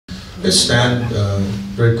Let's stand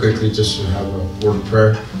very quickly just to have a word of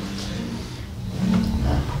prayer.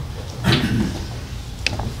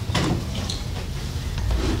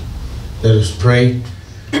 Let us pray.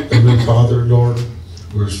 Heavenly Father, Lord,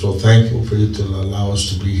 we're so thankful for you to allow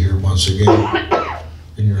us to be here once again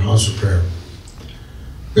in your house of prayer.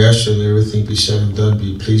 We ask that everything be said and done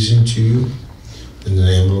be pleasing to you. In the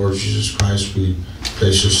name of the Lord Jesus Christ, we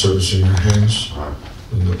place this service in your hands.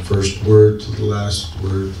 From the first word to the last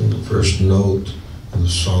word, from the first note in the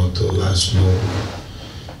song to the last note.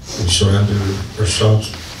 We surrender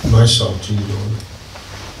ourselves, myself to you, Lord.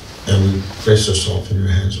 And we place ourselves in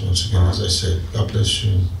your hands once again, as I said. God bless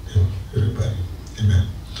you and everybody. Amen.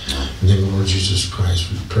 In the name of the Lord Jesus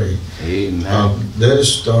Christ, we pray. Amen. Let us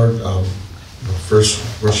start the first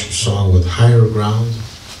worship song with Higher Ground.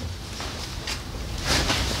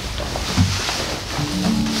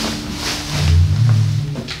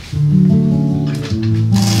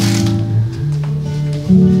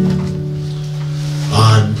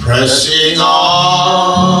 I'm pressing on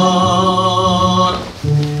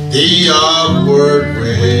the upward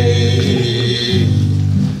way,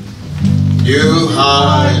 new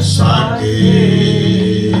heights I'm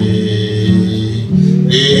gaining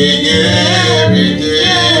every day,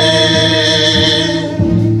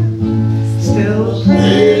 still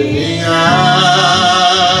praying as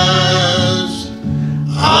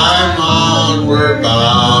I'm onward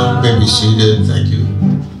bound. May be seated, thank you.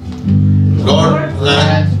 Lord,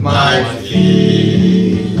 plant my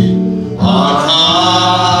feet on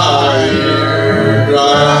higher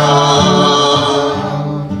ground.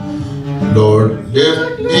 Lord,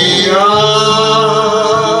 lift me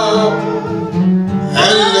up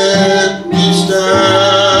and let me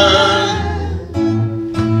stand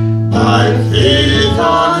by faith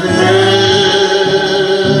on heaven's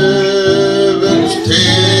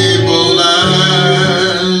tableland.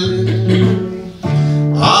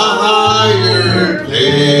 A higher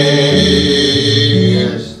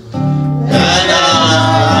place than I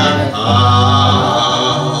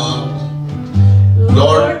found.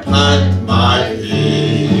 Lord, plant my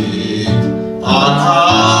feet on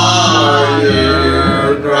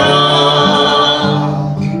higher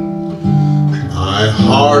ground. My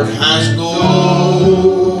heart has no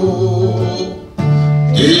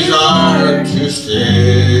desire to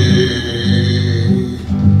stay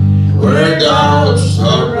where doubts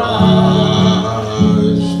arise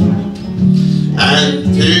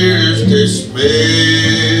and fears dismay,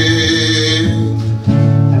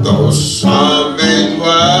 though some may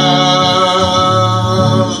dwell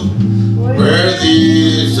where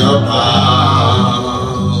these abound.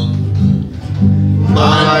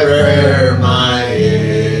 My prayer, my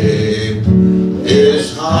aim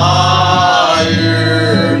is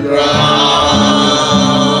higher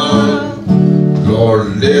ground.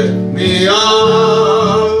 Lord, lift me up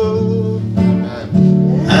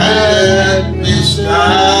and let me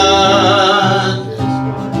stand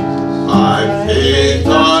by faith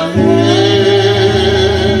on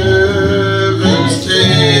heaven's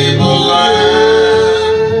tableland,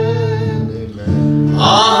 a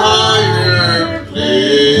higher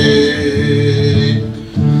place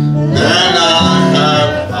than I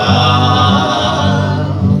have found.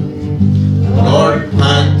 Lord,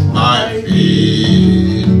 plant my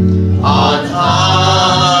feet on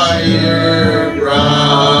higher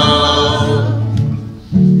ground.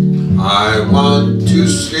 I want to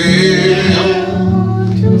scale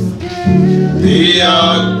the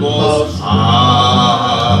utmost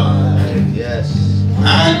high, Yes.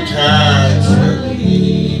 and catch the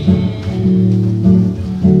gleam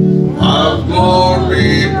of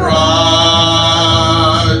glory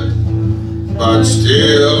bright, but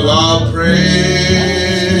still I'll pray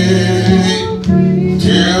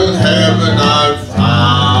till heaven I've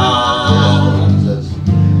found.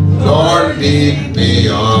 Lord, lead me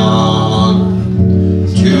on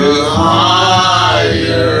to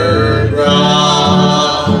higher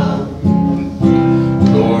ground.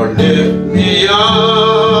 Lord, lift me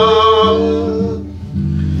up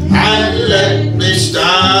and let me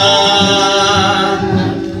stand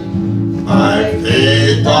by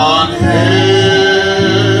faith on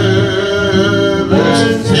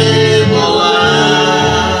heaven's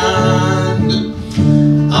tableland,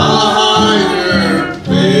 a higher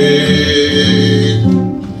place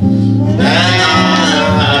than I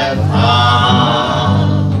have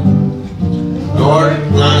found. Lord,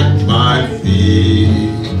 plant my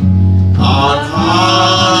feet on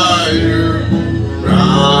higher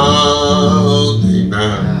ground.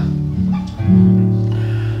 Amen.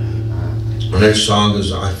 The next song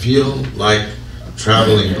is I Feel Like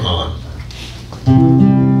Traveling On.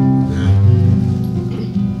 Yeah.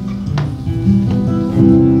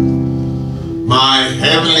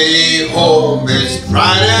 heavenly home is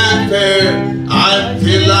bright and fair. I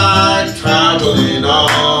feel like traveling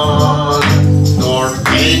on. Nor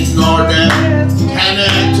pain nor death can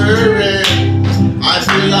enter in. I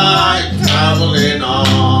feel like traveling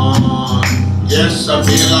on. Yes, I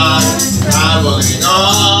feel like traveling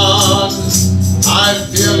on. I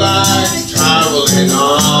feel like traveling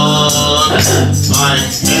on. My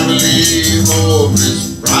heavenly home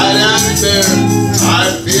is bright and fair. I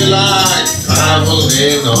feel like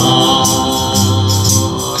traveling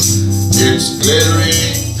on. It's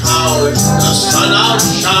glittering towers, the sun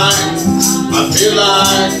outshines. I feel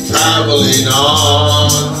like traveling on.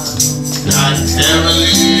 That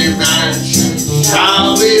heavenly mansion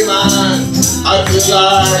shall be mine. I feel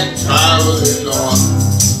like traveling on.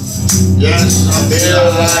 Yes, I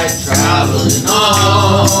feel like traveling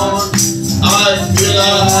on. I feel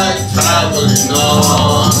like traveling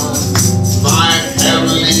on. My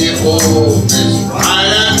heavenly home is bright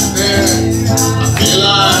and fair. I feel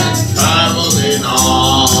like traveling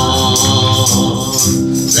on.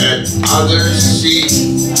 Let others see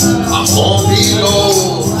a home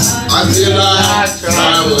below. I feel like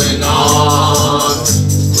traveling on.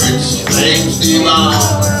 Which flames devour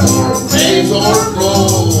or waves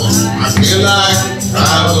o'erflow. I feel like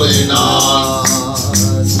traveling on.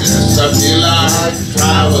 Yes, I feel like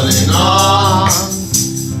traveling on.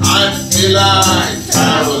 I feel like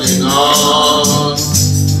traveling on.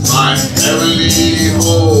 My heavenly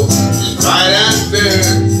home is bright and fair.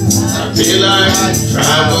 I feel like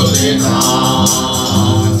traveling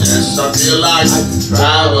on. Yes, I feel like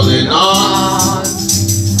traveling on.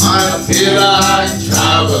 I feel like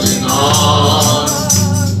traveling on.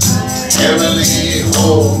 Heavenly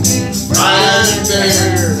home, bright and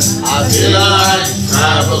fair. I feel like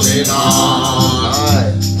traveling on.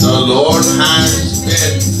 The Lord has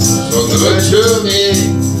been so good to me.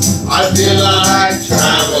 I feel like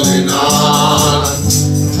traveling on.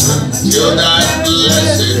 Until that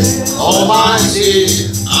blessed home I see,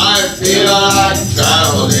 I feel like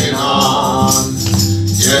traveling on.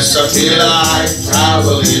 Yes, I feel like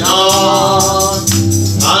traveling on.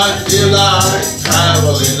 I feel like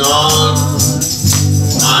traveling on.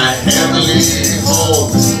 My heavenly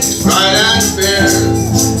home is bright and fair. I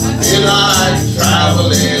feel like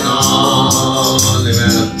traveling on.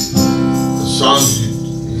 Amen. The song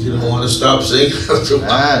you don't want to stop singing.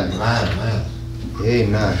 Man.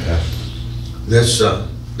 Amen. Let's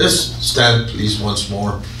stand please once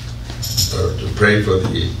more to pray for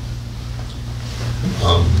the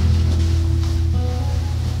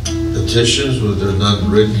petitions. Well, there's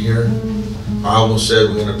none written here. I almost said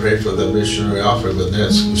we're going to pray for the missionary offering, but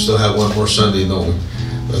we still have one more Sunday, don't we?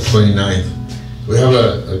 The 29th. We have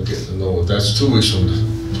no, that's 2 weeks from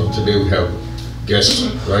today. We have guests,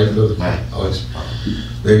 right, Brother Alex?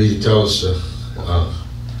 Maybe you tell us at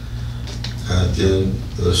the end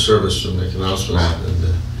of the service to make announcements.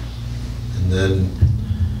 And then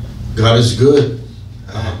God is good.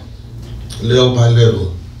 Little by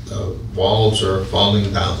little, the walls are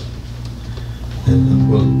falling down. And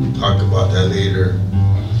we'll talk about that later.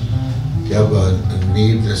 If you have a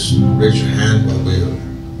need, just raise your hand while we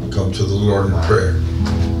come to the Lord in prayer.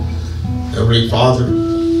 Heavenly Father,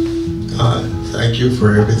 thank you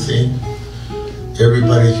for everything.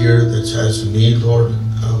 Everybody here that has a need, Lord,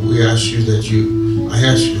 I ask you, Lord,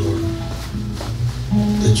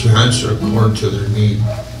 that you answer according to their need,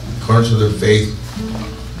 according to their faith.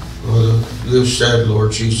 Lord, you have said,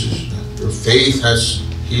 Lord Jesus, your faith has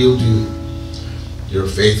healed you. Your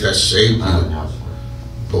faith has saved you.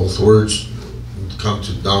 Both words come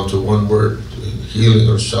down to one word, healing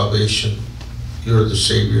or salvation. You're the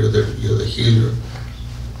Savior, you're the healer.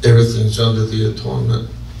 Everything's under the atonement.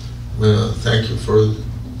 Thank you for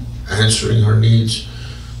answering our needs.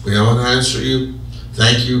 We want to answer you.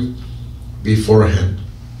 Thank you beforehand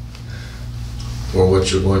for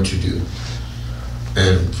what you're going to do.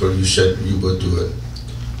 And for you said you would do it.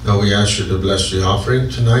 Now we ask you to bless the offering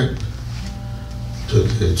tonight to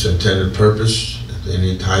its intended purpose. If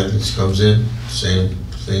any tithings comes in, same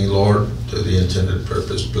thing, Lord, to the intended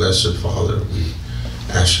purpose. Blessed Father, we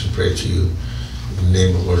ask and pray to you in the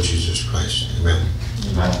name of Lord Jesus Christ. Amen.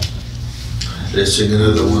 Amen. Let's sing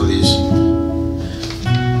another one of these.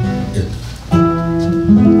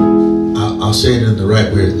 I'll say it in the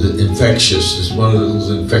right way. The infectious is one of those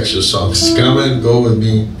infectious songs. Come and go with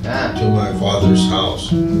me to my Father's house.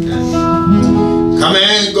 Come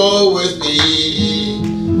and go with me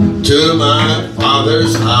to my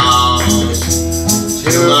Father's house.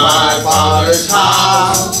 To my Father's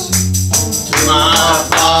house. To my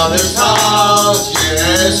Father's house.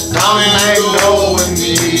 Yes, come and go with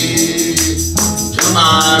me to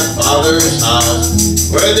my Father's house.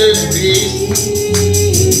 Where there's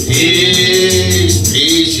peace, peace,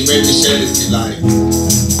 peace. You may be said if you like.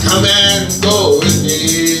 Come and go with me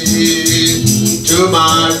to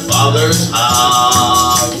my Father's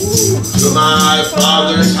house, to my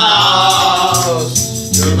Father's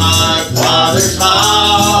house, to my Father's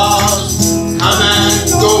house. Come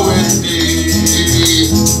and go with me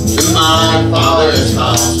to my Father's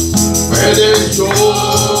house, where there's joy,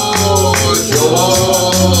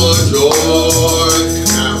 joy, joy.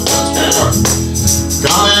 And once more,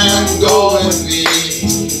 come and go with me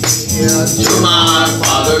to my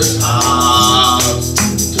Father's house,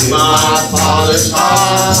 to my Father's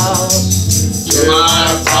house, to my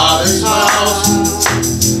Father's house.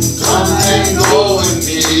 Come and go with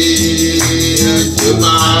me to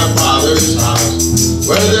my Father's house,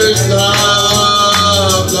 where there's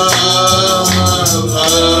love, love,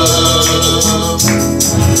 love.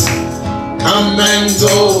 Come and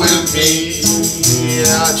go with me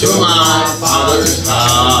to my Father's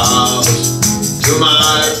house, to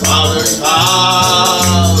my Father's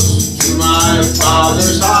house, to my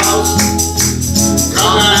Father's house.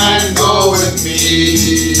 Come and go with me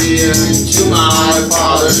to my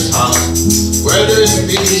Father's house, where there's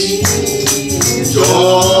peace,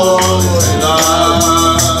 joy, and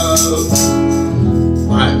love.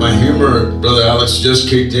 My humor, Brother Alex, just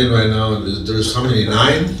kicked in right now. There's how many?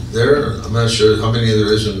 9 there? I'm not sure how many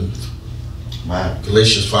there is in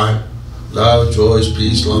Galatians 5. Love, joy,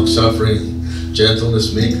 peace, long-suffering,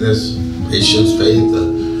 gentleness, meekness, patience, faith.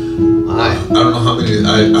 I don't know how many.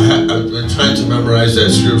 I've been trying to memorize that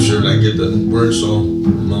scripture, and I get the words so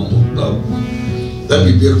love. That'd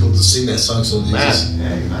be beautiful to sing that song someday.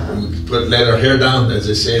 Let our hair down, as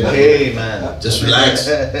they say. Amen. Just relax.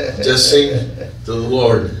 Just sing to the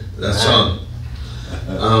Lord that song.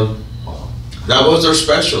 That was our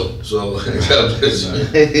special. So God bless you.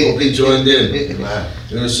 Hope you joined in. We're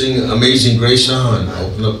going to sing Amazing Grace now and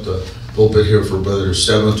open up the pulpit here for Brother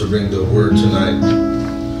Esteban to bring the word tonight.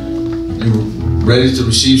 You ready to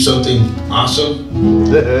receive something awesome?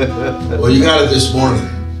 Well, you got it this morning.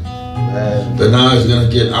 But now it's going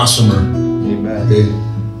to get awesomer. Amen. Okay.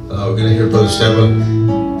 We're going to hear Brother Esteban.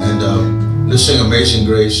 And let's sing Amazing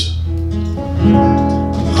Grace.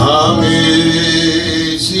 Amazing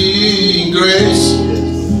grace,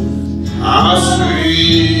 how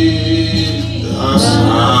sweet the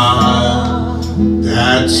sound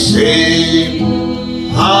that saved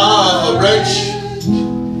a wretch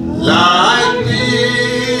like me.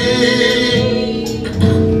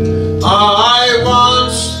 I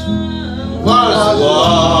once was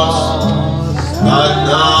lost, but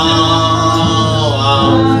now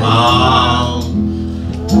I'm found.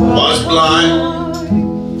 Was blind,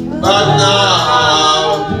 but now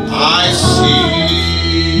I see.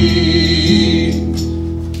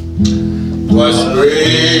 'Twas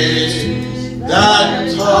grace that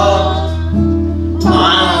taught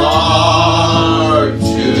my heart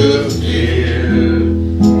to fear,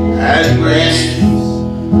 and grace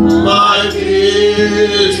my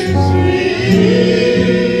fears free.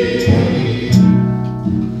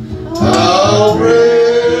 How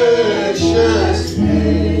precious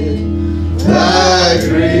is thy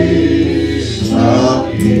grace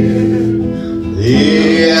appear, the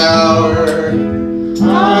hour I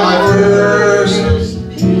first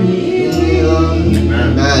beheld.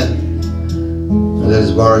 Amen. Let us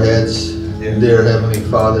bow our heads. Dear Heavenly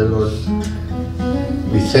Father, Lord,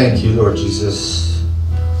 we thank you, Lord Jesus.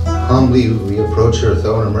 Humbly we approach your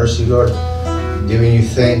throne of mercy, Lord, giving you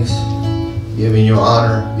thanks, giving you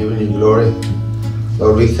honor, giving you glory.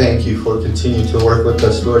 Lord, we thank you for continuing to work with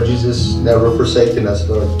us, Lord Jesus, never forsaking us,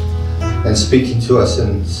 Lord, and speaking to us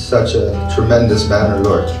in such a tremendous manner,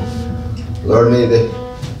 Lord. Lord, may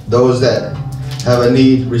those that have a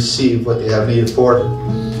need receive what they have need for.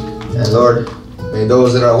 And Lord, may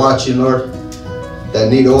those that are watching, Lord, that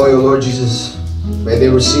need oil, Lord Jesus, may they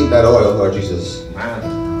receive that oil, Lord Jesus.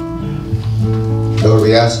 Lord,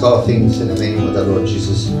 we ask all things in the name of the Lord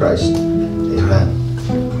Jesus Christ. Amen.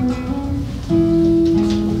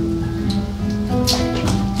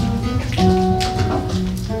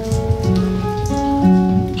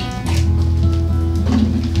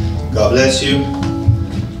 God bless you.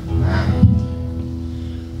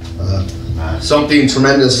 Something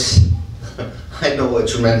tremendous. I know what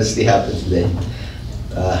tremendously happened today.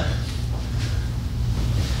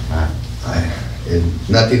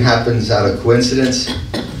 Nothing happens out of coincidence.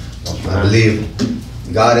 I believe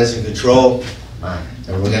God is in control,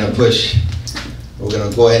 and we're gonna push. We're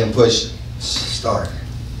gonna go ahead and push start.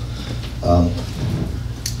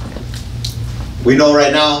 We know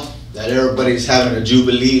right now that everybody's having a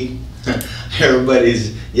jubilee.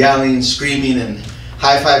 Everybody's yelling, screaming, and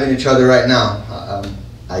high-fiving each other right now.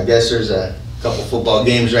 I guess there's a couple football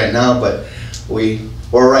games right now, but we're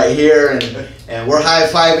right here and we're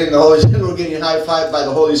high-fiving the Holy Spirit. We're getting high-fived by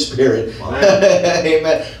the Holy Spirit.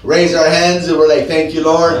 Amen. Raise our hands and we're like, thank you,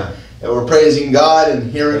 Lord. And we're praising God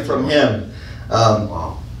and hearing from Him.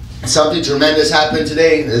 Something tremendous happened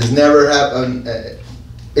today. It's never happened.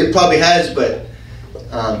 It probably has, but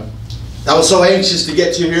I was so anxious to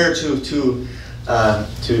get you here to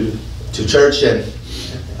church, and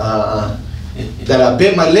that I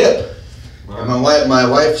bit my lip. And my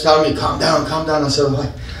wife's telling me, calm down, calm down. I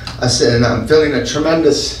said, and I'm feeling a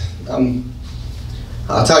tremendous.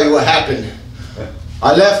 I'll tell you what happened.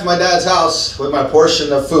 I left my dad's house with my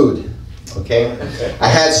portion of food. Okay, I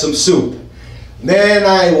had some soup. Then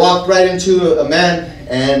I walked right into a man,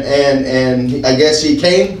 and I guess he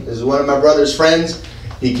came. This is one of my brother's friends.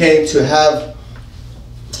 He came to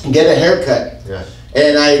get a haircut. Yeah.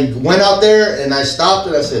 And I went out there and I stopped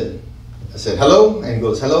and I said, hello? And he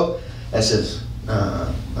goes, hello? I says,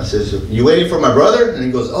 you waiting for my brother? And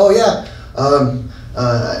he goes, oh yeah.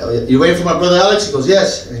 You waiting for my brother Alex? He goes,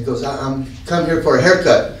 yes. And he goes, I'm come here for a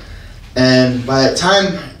haircut. And by the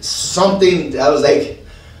time I was like,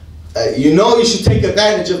 you should take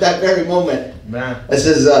advantage of that very moment. Man. I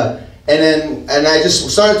says, and I just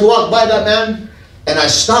started to walk by that man, and I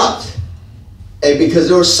stopped, and because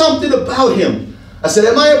there was something about him. I said,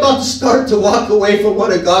 am I about to start to walk away from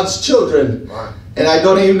one of God's children? Man. And I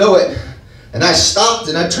don't even know it. And I stopped,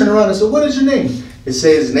 and I turned around and said, what is your name? He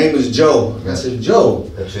says his name is Joe. And I said, Joe.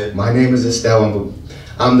 That's it. My name is Esteban.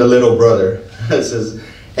 I'm the little brother. I says,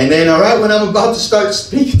 and then all right, when I'm about to start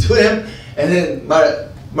speaking to him, and then my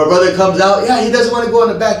brother comes out. Yeah, he doesn't want to go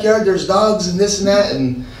in the backyard. There's dogs and this and that,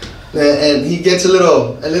 and he gets a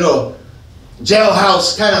little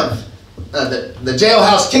jailhouse kind of. The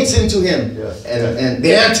jailhouse kicks into him, yes. And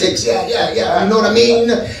the antics. Yeah. You know what I mean?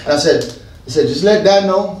 And I said, just let Dad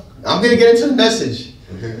know. I'm gonna get into the message.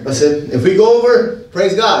 I said, if we go over,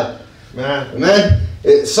 praise God, man.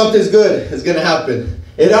 Something's good is gonna happen.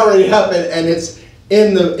 It already happened, and it's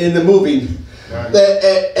in the movie. Right.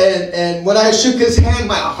 And when I shook his hand,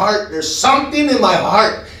 there's something in my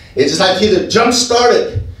heart. It's just like either jump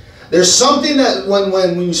started. There's something that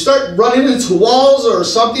when you start running into walls or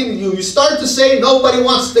something, you start to say nobody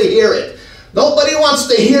wants to hear it. Nobody wants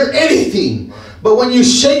to hear anything. But when you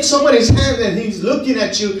shake somebody's hand and he's looking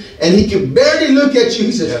at you and he can barely look at you,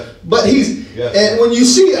 he says, and when you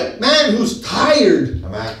see a man who's tired,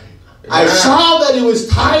 I saw that he was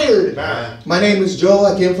tired. My name is Joe.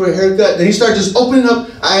 I came for a haircut. Then he started just opening up.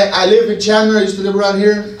 I live in Chandler. I used to live around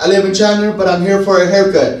here. I live in Chandler, but I'm here for a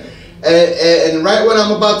haircut. And right when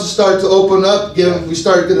I'm about to start to open up, we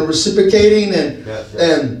start reciprocating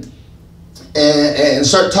and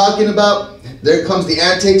start talking about. There comes the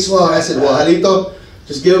antics. Well, I said, well, Jalito,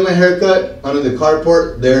 just give him a haircut under the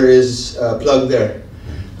carport. There is a plug there.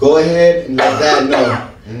 Go ahead and let Dad know.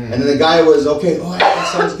 And then the guy was, okay, oh, that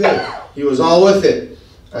sounds good. He was all with it.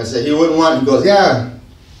 I said, he wouldn't want it. He goes, yeah,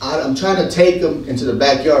 I'm trying to take him into the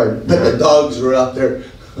backyard. But the dogs were out there.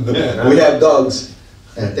 We have dogs.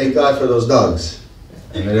 And thank God for those dogs.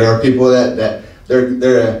 And there are people that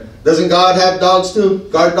doesn't God have dogs too?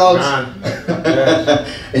 Guard dogs?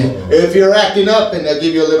 If you're acting up, and they'll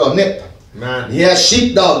give you a little nip. Man. He has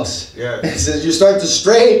sheep dogs. Yeah. He says you start to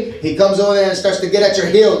stray, he comes over there and starts to get at your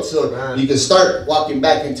heel so you can start walking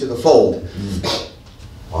back into the fold.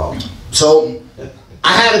 Wow. So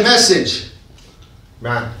I had a message.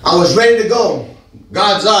 Man. I was ready to go.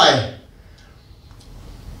 God's eye.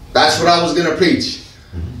 That's what I was going to preach.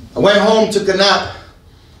 I went home, took a nap,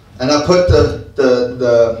 and I put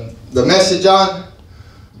the message on,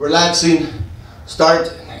 relaxing,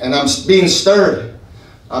 and I'm being stirred.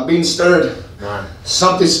 I'm being stirred. Right.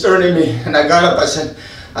 Something stirred in me. And I got up. I said,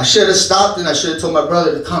 I should have stopped and I should have told my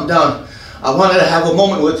brother to calm down. I wanted to have a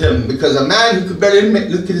moment with him because a man who could barely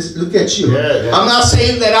look at you. Yeah. I'm not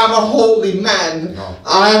saying that I'm a holy man. No.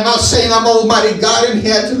 I'm not saying I'm Almighty God and he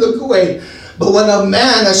had to look away. But when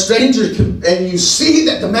a stranger, and you see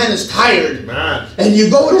that the man is tired, and you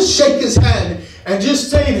go to shake his hand and just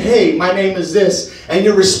saying, hey, my name is this, and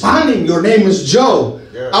you're responding, your name is Joe.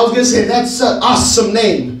 Yeah. I was going to say, that's an awesome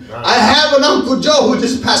name. I have an Uncle Joe who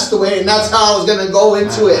just passed away, and that's how I was going to go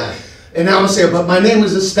into it. And I was saying, but my name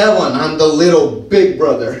is Esteban. I'm the little big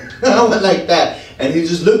brother. I went like that. And he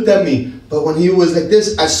just looked at me. But when he was like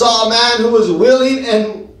this, I saw a man who was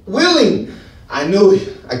willing. I knew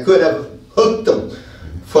I could have hooked him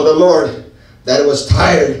for the Lord, that it was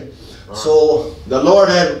tired. So the Lord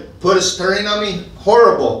had put a stirring on me.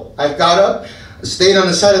 Horrible. I got up, stayed on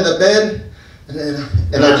the side of the bed,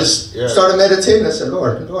 and I just started meditating. I said,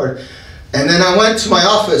 Lord, And then I went to my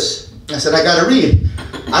office. I said, I got to read.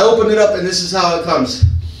 I opened it up, and this is how it comes.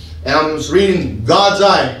 And I was reading God's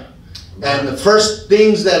eye. And the first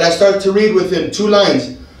things that I started to read within 2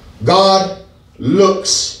 lines, God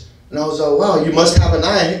looks. And I was like, wow, you must have an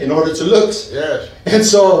eye in order to look. Yes. And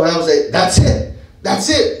so I was like, that's it. That's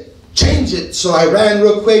it. Change it. So I ran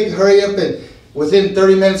real quick, hurry up, and within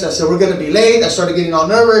 30 minutes, I said, we're going to be late. I started getting all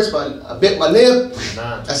nervous. I bit my lip.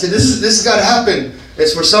 I said, this has got to happen.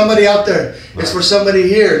 It's for somebody out there. It's for somebody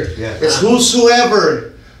here. It's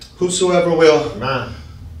whosoever will.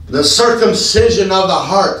 The circumcision of the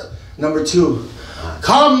heart. Number 2.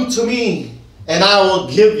 Come to me, and I will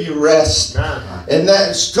give you rest. And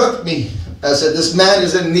that struck me. I said, this man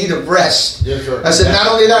is in need of rest. Yes, sir. I said, not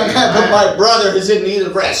only that man, but my brother is in need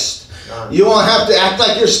of rest. You won't have to act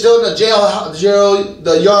like you're still in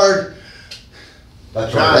the yard.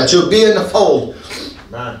 That's right. That you'll be in the fold.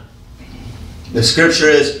 The scripture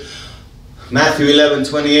is Matthew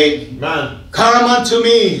 11:28. Come unto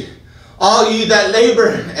me, all ye that labor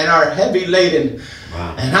and are heavy laden,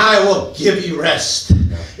 and I will give you rest.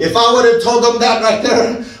 If I would have told him that right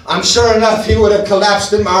there, I'm sure enough he would have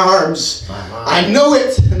collapsed in my arms. I knew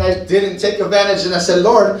it, and I didn't take advantage. And I said,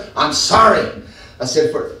 Lord, I'm sorry. I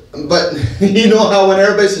said, but you know how when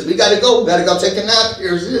everybody says, we got to go take a nap.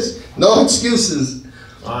 Here's this. No excuses.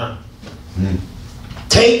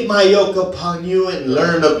 Take my yoke upon you and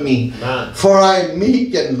learn of me. For I am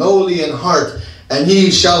meek and lowly in heart, and ye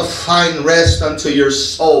shall find rest unto your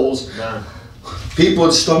souls. People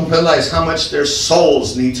just don't realize how much their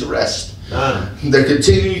souls need to rest. They're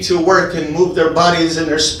continuing to work and move their bodies and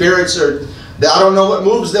their spirits. I don't know what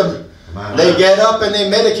moves them. They get up and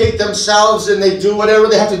they medicate themselves and they do whatever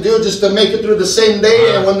they have to do just to make it through the same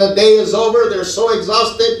day. And when the day is over, they're so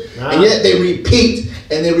exhausted. And yet they repeat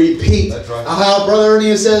and they repeat. That's right. How Brother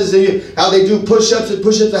Ernie says how they do push-ups and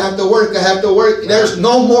push-ups. I have to work. I have to work. There's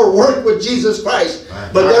no more work with Jesus Christ.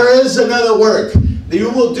 But there is another work. You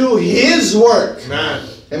will do His work.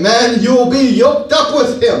 Amen. You will be yoked up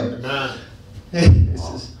with Him.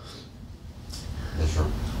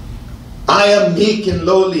 I am meek and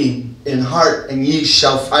lowly in heart, and ye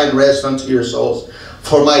shall find rest unto your souls.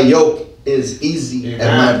 For my yoke is easy,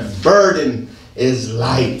 and my burden is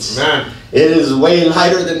light. It is way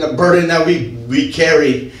lighter than the burden that we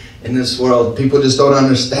carry in this world. People just don't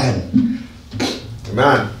understand.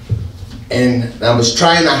 Amen. And I was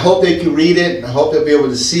trying, I hope they can read it, I hope they'll be able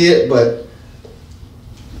to see it, but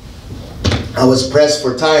I was pressed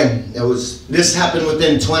for time. This happened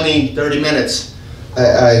within 20, 30 minutes.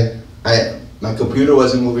 My computer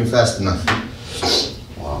wasn't moving fast enough.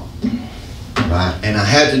 Wow. And I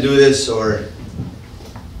had to do this or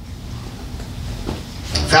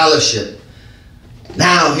fellowship.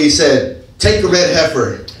 Now he said, take a red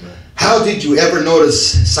heifer. How did you ever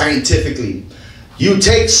notice scientifically? You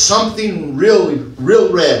take something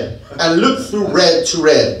real red and look through red to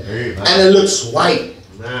red, and it looks white.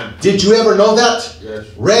 Amen. Did you ever know that? Yes.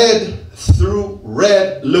 Red through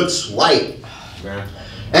red looks white. Amen.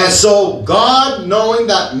 And so God, knowing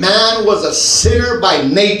that man was a sinner by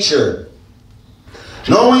nature,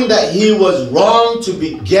 knowing that he was wrong to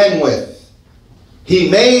begin with, He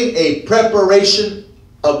made a preparation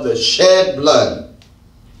of the shed blood.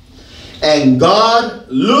 And God,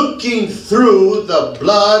 looking through the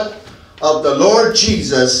blood of the Lord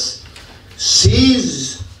Jesus,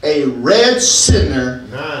 sees a red sinner,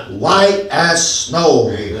 white as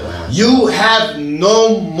snow. You have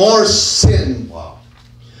no more sin.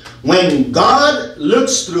 When God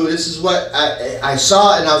looks through, this is what I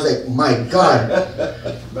saw, and I was like, my God.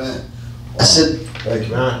 I said,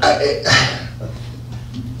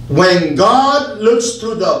 when God looks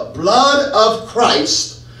through the blood of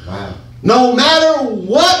Christ, no matter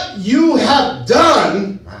what you have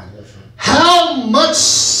done, how much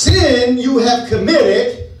sin you have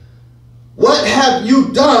committed, what have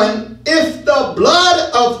you done, if the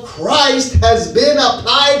blood of Christ has been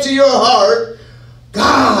applied to your heart,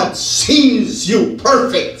 God sees you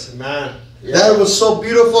perfect. Amen. Yeah. That was so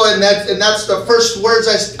beautiful, and that's the first words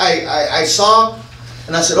I saw,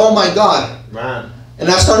 and I said, oh my God. Amen. And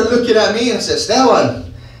I started looking at me and I said,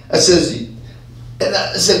 Esteban, I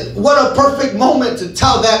said, what a perfect moment to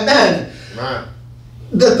tell that man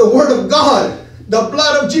that the Word of God, the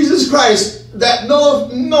blood of Jesus Christ, that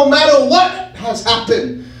no matter what has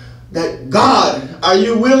happened, that God, are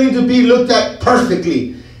you willing to be looked at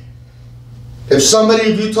perfectly?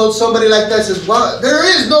 If you told somebody like that, says, well, there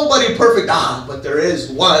is nobody perfect. But there is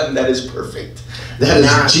one that is perfect. That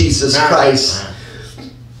is Jesus Christ.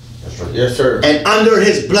 That's right. Yes, sir. And under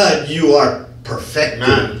His blood, you are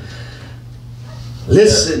perfected.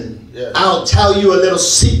 Listen, Yes. I'll tell you a little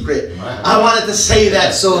secret. I wanted to say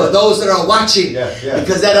that so those that are watching,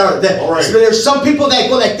 because there's some people that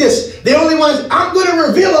go like this. They only want, I'm going to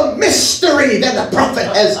reveal a mystery that the prophet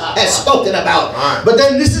has spoken about. But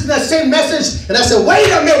then this is the same message, and I said, wait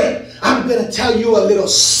a minute. I'm going to tell you a little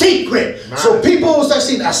secret. So people will start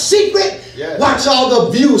seeing a secret. Watch all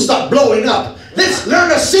the views start blowing up. Let's learn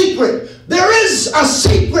a secret. There is a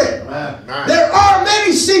secret. There are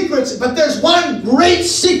many secrets, but there's one great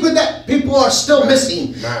secret that people are still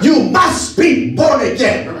missing. You must be born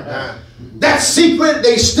again. That secret,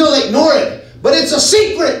 they still ignore it. But it's a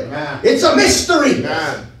secret. It's a mystery.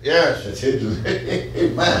 Yes. It's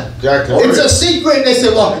a secret. They say,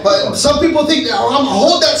 well, some people think, oh, I'm going to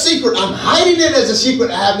hold that secret. I'm hiding it as a secret.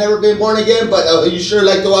 I have never been born again, but you sure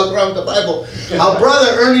like to walk around with the Bible. Our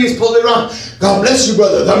brother Ernie is pulling around. God bless you,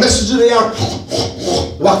 brother. The message of the hour.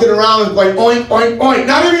 Walking around and going, oink, oink, oink.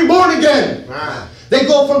 Not even born again. They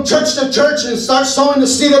go from church to church and start sowing the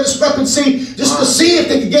seed of discrepancy just to see if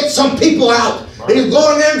they can get some people out. They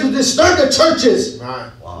go in there to disturb the churches. Wow.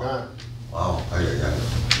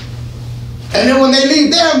 And then when they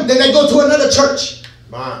leave them, then they go to another church.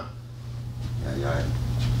 I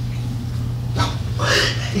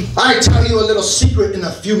tell you a little secret in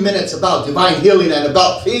a few minutes about divine healing and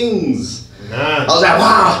about things. I was like,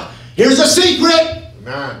 wow, here's a secret.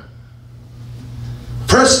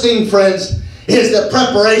 First thing, friends, is the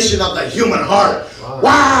preparation of the human heart.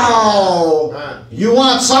 Wow. You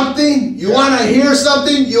want something? You want to hear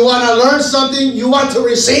something? You want to learn something? You want to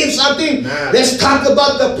receive something? Let's talk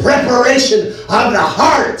about the preparation of the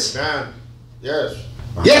heart. Yes.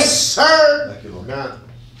 Yes, sir. Thank you, Lord.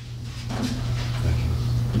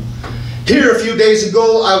 Here a few days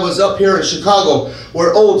ago, I was up here in Chicago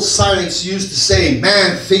where old science used to say,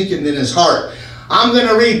 man thinking in his heart. I'm going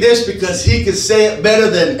to read this because he can say it better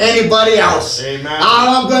than anybody else. Amen. All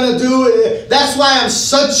I'm going to do, that's why I'm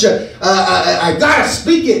such a, I got to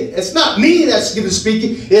speak it. It's not me that's going to speak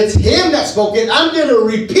it. It's him that spoke it. I'm going to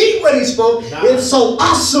repeat what he spoke. It's so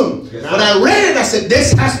awesome. When I read it, I said,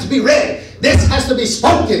 this has to be read. This has to be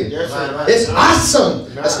spoken. It's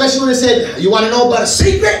awesome. Especially when they said, you want to know about a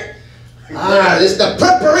secret? It's the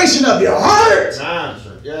preparation of your heart.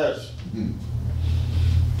 Yes.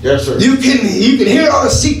 Yes, sir. You can hear all the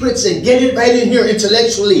secrets and get it right in here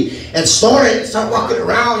intellectually and store it and start walking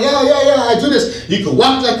around. Yeah, I do this. You can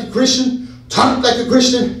walk like a Christian, talk like a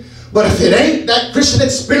Christian, but if it ain't that Christian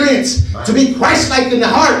experience to be Christ-like in the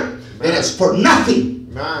heart, then it's for nothing.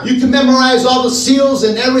 You can memorize all the seals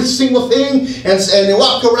and every single thing and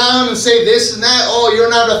walk around and say this and that. Oh, you're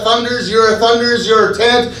not a thunders, you're a thunders, you're a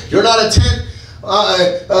tent, you're not a tent.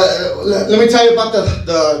 Let me tell you about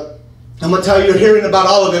I'm going to tell you, you're hearing about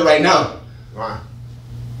all of it right now.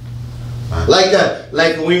 Like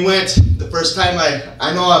when we went, the first time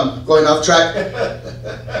I know I'm going off track,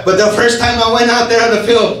 but the first time I went out there on the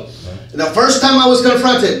field, and the first time I was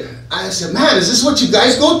confronted, I said, man, is this what you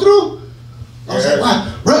guys go through? I was like, wow,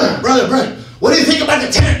 brother, what do you think about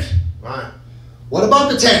the tent? What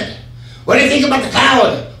about the tent? What do you think about the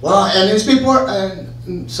cloud? Well, and these people are...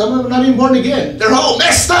 some of them are not even born again. They're all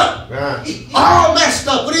messed up. All messed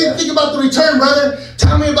up. What do you think about the return, brother?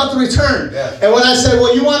 Tell me about the return. And when I said,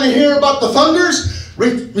 well, you want to hear about the thunders?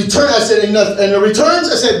 Return. I said, in the returns,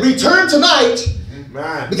 I said, return tonight.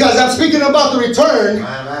 Because I'm speaking about the return.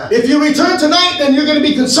 If you return tonight, then you're going to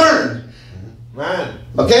be concerned.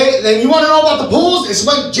 Okay? Then you want to know about the pulls? It's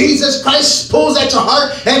when Jesus Christ pulls at your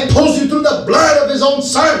heart and pulls you through the blood of his own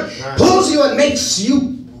son. Pulls you and makes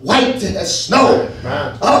you white as snow.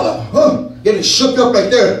 Getting shook up right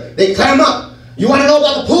there. They climb up. You want to know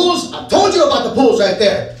about the pools? I told you about the pools right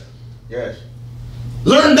there. Yes.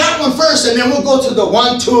 Learn that one first, and then we'll go to the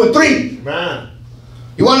 1, 2, and 3.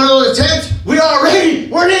 You want to know the tent? We are ready.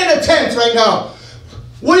 We're in a tent right now.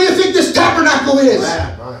 What do you think this tabernacle is?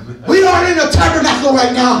 We are in a tabernacle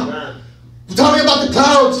right now. Tell me about the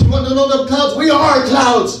clouds. You want to know the clouds? We are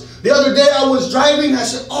clouds. The other day I was driving. I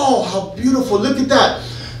said, oh, how beautiful. Look at that.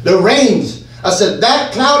 The rains. I said,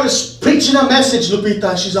 that cloud is preaching a message,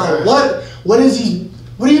 Lupita. She's like, what? What is he?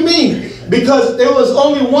 What do you mean? Because there was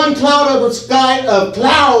only one cloud of a sky of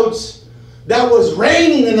clouds that was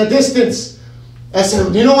raining in the distance. I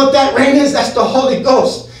said, you know what that rain is? That's the Holy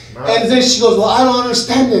Ghost. And then she goes, well, I don't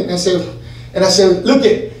understand it. And I said, look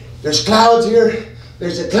it. There's clouds here.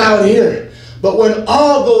 There's a cloud here. But when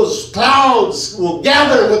all those clouds will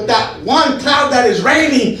gather with that one cloud that is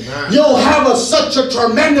raining, you'll have such a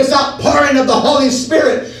tremendous outpouring of the Holy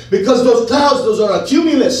Spirit. Because those clouds, those are a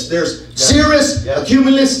cumulus. There's cirrus, a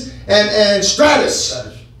cumulus, and stratus.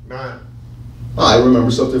 I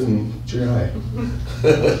remember something from junior high.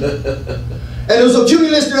 And those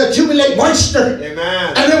accumulators that accumulate moisture.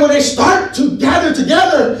 Amen. And then when they start to gather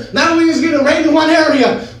together, not only is it going to rain in one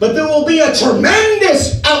area, but there will be a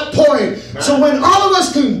tremendous outpouring. Amen. So when all of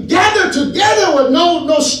us can gather together with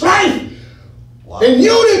no strife, in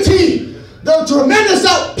unity, the tremendous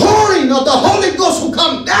outpouring of the Holy Ghost will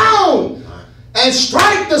come down and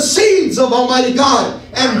strike the seeds of Almighty God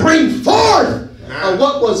and bring forth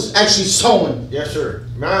what was actually sown. Yes, sir.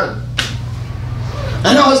 Amen.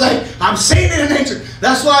 And I was like, I'm seeing it in nature.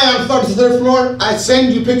 That's why I'm on the third floor. I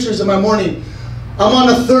send you pictures in my morning. I'm on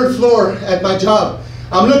the third floor at my job.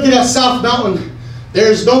 I'm looking at South Mountain.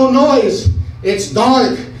 There's no noise. It's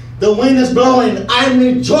dark. The wind is blowing. I'm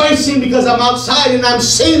rejoicing because I'm outside and I'm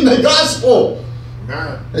seeing the gospel.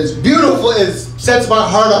 Amen. It's beautiful. It sets my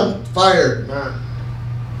heart on fire. Amen.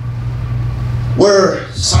 Where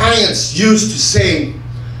science used to say,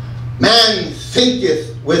 man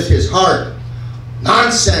thinketh with his heart.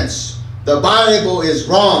 Nonsense. The Bible is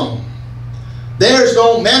wrong. There's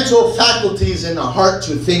no mental faculties in the heart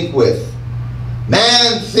to think with.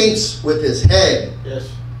 Man thinks with his head.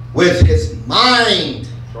 Yes. With his mind.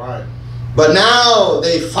 That's right. But now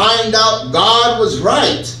they find out God was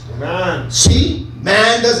right. Amen. See,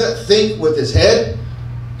 man doesn't think with his head.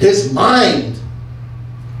 His mind.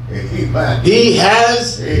 Amen. He's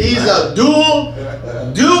a dual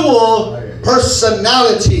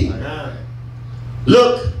personality. Amen.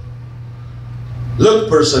 Look,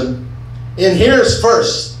 person. In here's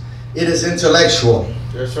first. It is intellectual.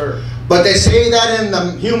 Yes, sir. But they say that in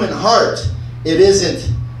the human heart, it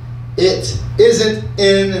isn't. It isn't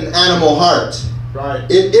in an animal heart. Right.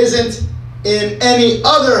 It isn't in any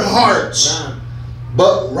other heart. Amen.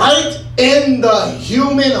 But right in the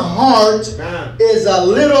human heart Amen. is a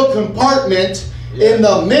little compartment in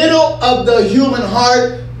the middle of the human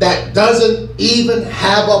heart that doesn't even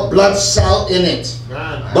have a blood cell in it.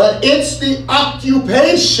 Amen. But it's the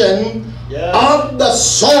occupation of the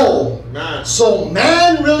soul. Amen. So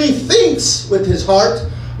man really thinks with his heart,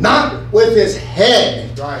 not with his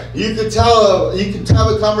head. Right. You can have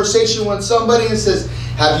a conversation with somebody and says,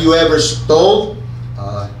 "Have you ever stole?"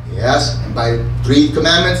 Yes. And by 3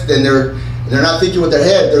 commandments, then they're not thinking with their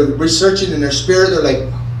head. They're researching in their spirit. They're like,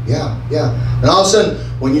 yeah. And all of a sudden,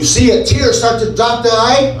 when you see a tear start to drop their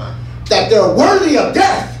eye, that they're worthy of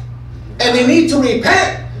death and they need to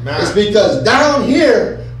repent, it's because down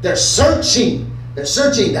here they're searching. They're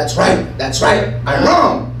searching. That's right. I'm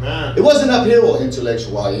wrong. Amen. It wasn't up here, well,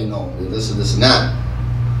 intellectual, this and that.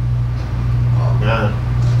 Amen.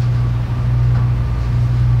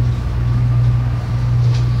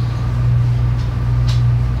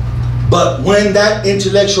 But when that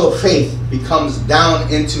intellectual faith becomes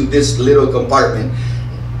down into this little compartment,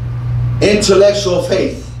 intellectual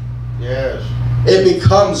faith, Yes. it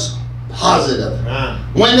becomes positive. Amen.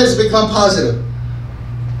 When does it become positive?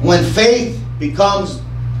 When faith becomes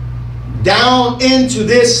down into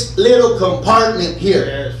this little compartment here,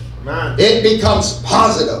 Yes. Amen. it becomes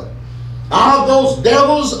positive. All those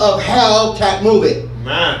devils of hell can't move it.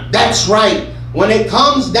 Amen. That's right. When it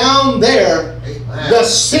comes down there, the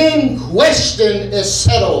sin question is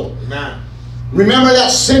settled. Amen. Remember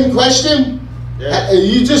that sin question? Yes.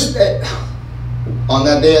 You just, on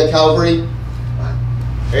that day at Calvary,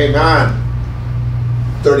 Amen.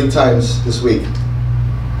 30 times this week.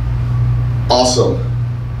 Awesome.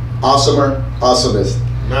 Awesomer, awesomest.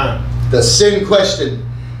 Amen. The sin question.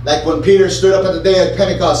 Like when Peter stood up at the day of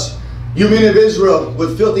Pentecost. You men of Israel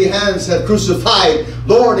with filthy hands have crucified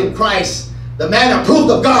Lord in Christ, the man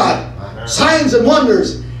approved of God. Amen. Signs and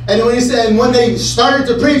wonders. And when he said, and when they started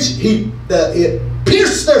to preach, it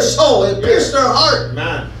pierced their soul. It pierced their heart.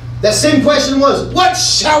 Amen. The same question was, what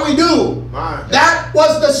shall we do? Amen. That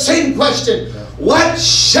was the same question. What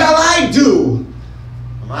shall I do?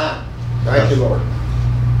 Amen. Thank you, Lord.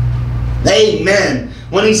 Amen.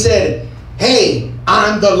 When he said, hey,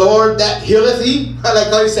 I'm the Lord that healeth thee. I like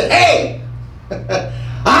how he said, hey,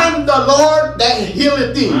 I'm the Lord that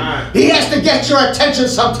healeth thee. Amen. He has to get your attention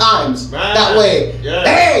sometimes. Amen. That way. Yes.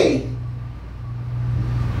 Hey.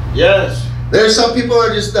 Yes. There's some people who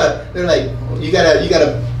are just, they're like, you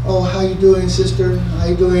gotta, oh, how you doing, sister? How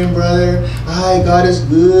you doing, brother? Hi, God is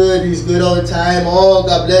good. He's good all the time. Oh,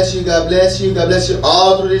 God bless you, God bless you, God bless you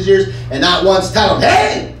all through these years. And not once tell them,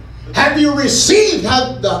 hey, have you received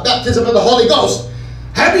the baptism of the Holy Ghost?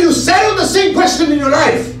 Have you settled the same question in your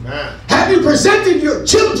life? Amen. Have you presented your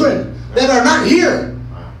children that are not here?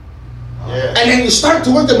 Yes. And then you start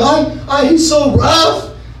to work them on. Oh, he's so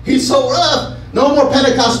rough. He's so rough. No more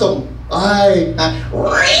Pentecostal. You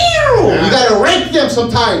got to rank them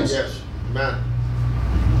sometimes. Yes. Amen.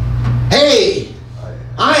 Hey,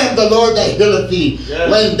 I am the Lord that healeth thee. Yes.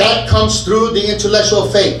 When that comes through, the intellectual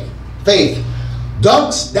faith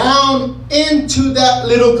ducks down into that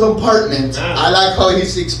little compartment. Yeah. I like how he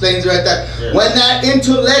explains it right there. Yeah. When that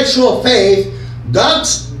intellectual faith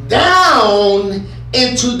ducks down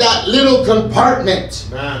into that little compartment.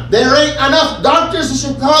 Man. There ain't enough doctors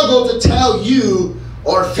in Chicago to tell you,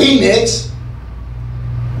 or Phoenix,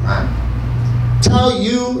 tell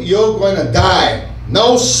you you're going to die.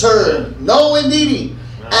 No, sir. No, indeedy.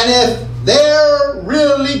 And if they're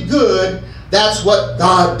really good, that's what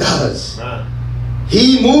God does. Man.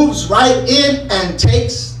 He moves right in and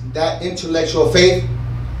takes that intellectual faith.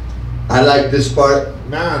 I like this part.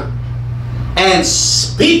 Man. And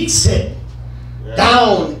speaks it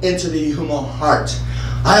down into the human heart.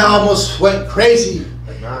 I almost went crazy.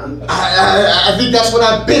 Man. I think that's when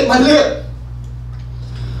I bit my lip.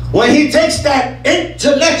 When he takes that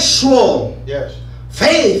intellectual Yes.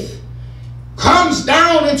 faith, comes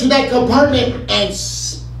down into that compartment and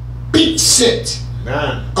speaks it.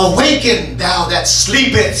 Man. Awaken, thou that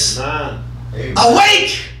sleepest. Man.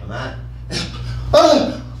 Awake! Amen.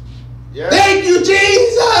 Yes. Thank you,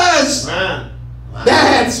 Jesus! Man.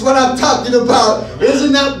 That's what I'm talking about.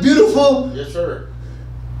 Isn't that beautiful? Yes, sir.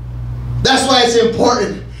 That's why it's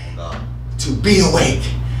important to be awake.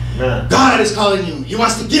 Man. God is calling you. He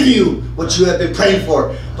wants to give you what you have been praying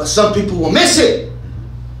for. But some people will miss it.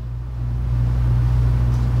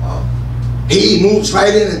 He moves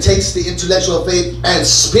right in and takes the intellectual faith and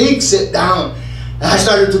speaks it down. And I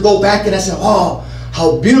started to go back and I said, oh,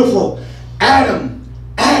 how beautiful. Adam,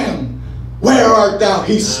 Adam, where art thou?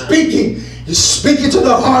 He's speaking. He's speaking to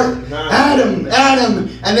the heart. Adam, Adam.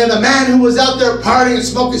 And then the man who was out there partying,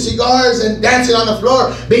 smoking cigars and dancing on the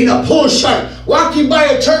floor, being a pool shark, walking by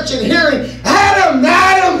a church and hearing, Adam,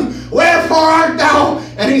 Adam, wherefore art thou?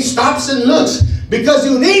 And he stops and looks, because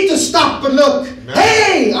you need to stop and look.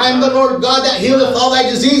 Hey, I am the Lord God that healeth all thy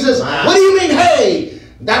diseases. What do you mean, hey?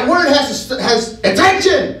 That word has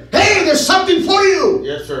attention. Hey, there's something for you.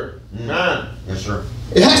 Yes, sir. Man. Yes, sir.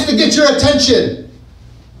 It has to get your attention.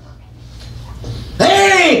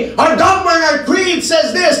 Hey, our dogma and our creed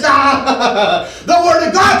says this. The Word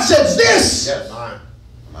of God says this. Yes.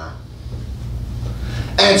 Man.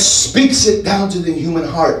 And speaks it down to the human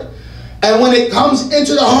heart. And when it comes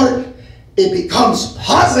into the heart, it becomes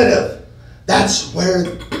positive. That's where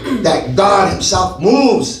that God himself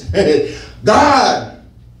moves. God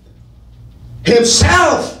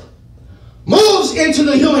himself moves into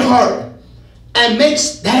the human heart and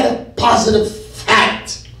makes that a positive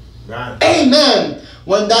fact. Man. Amen.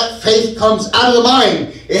 When that faith comes out of the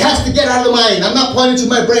mind, it has to get out of the mind. I'm not pointing to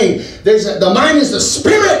my brain. The mind is the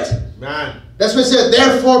spirit. Man. That's what it said.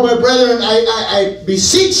 Therefore, my brethren, I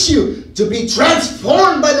beseech you to be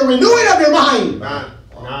transformed by the renewing of your mind. Man.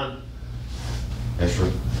 Man. Yes,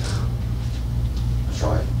 sir. That's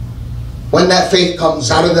right. When that faith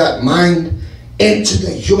comes out of that mind into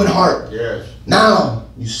the human heart. Yes. Now,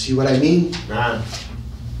 you see what I mean? Man.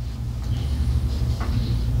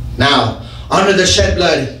 Now, under the shed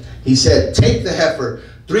blood, he said, take the heifer,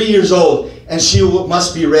 3 years old, and she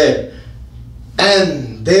must be red.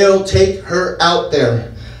 And they'll take her out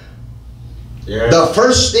there. Yes. The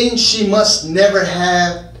first thing, she must never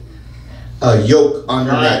have a yoke on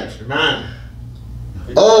her neck. Man.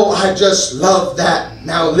 Oh, I just love that.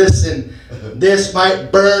 Now listen, this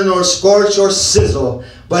might burn or scorch or sizzle,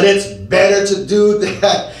 but it's better to do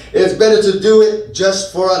that. It's better to do it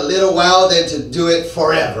just for a little while than to do it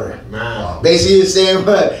forever. Man. Basically, he's saying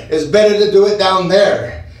it's better to do it down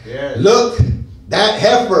there. Yes. Look, that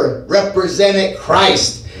heifer represented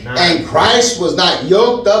Christ. Amen. And Christ was not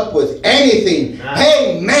yoked up with anything. Amen.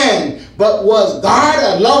 Hey, man, but was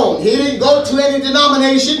God alone. He didn't go to any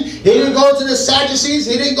denomination. He didn't go to the Sadducees.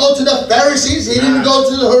 He didn't go to the Pharisees. He didn't go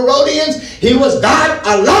to the Herodians. He was God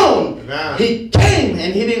alone. Amen. He came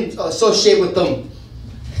and he didn't associate with them.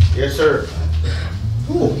 Yes, sir.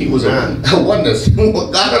 Oh, he was a Amen. oneness.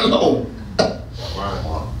 God alone.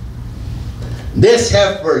 Wow. This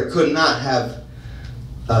heifer could not have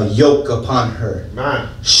a yoke upon her. Man.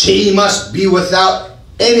 She must be without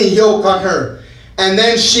any yoke on her. And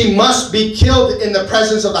then she must be killed in the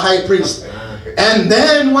presence of the high priest. And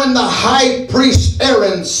then when the high priest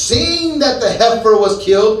Aaron, seeing that the heifer was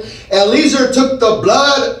killed, Eliezer took the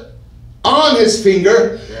blood on his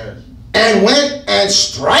finger, Yes. and went and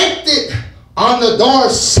striped it on the door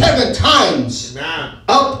 7 times. Man.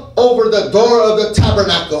 Up over the door of the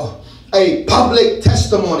tabernacle, a public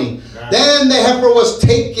testimony. Right. Then the heifer was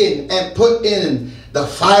taken and put in the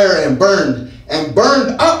fire and burned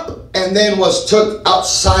up, and then was took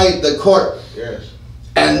outside the court. Yes.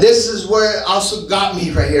 And this is where it also got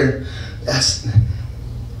me right here.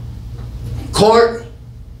 Court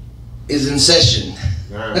is in session.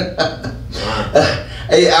 I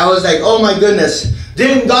was like, oh my goodness.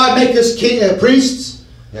 Didn't God make us priests?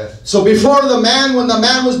 Yes. So before the man, when the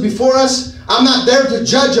man was before us, I'm not there to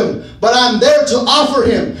judge him, but I'm there to offer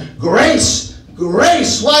him grace.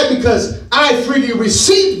 Grace. Why? Because I freely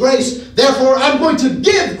received grace. Therefore, I'm going to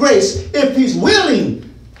give grace if he's willing.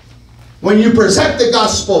 When you present the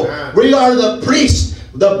gospel, we are the priests.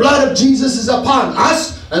 The blood of Jesus is upon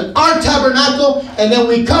us and our tabernacle, and then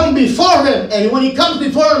we come before him. And when he comes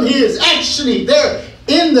before him, he is actually there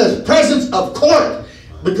in the presence of court,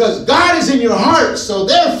 because God is in your heart. So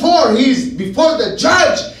therefore, he's before the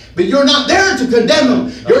judge. But you're not there to condemn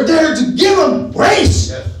him. You're there to give him grace.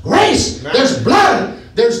 Yes. Grace. Amen. There's blood.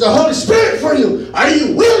 There's the Holy Spirit for you. Are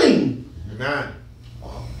you willing? Amen.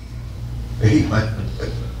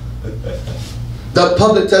 The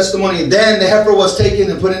public testimony. Then the heifer was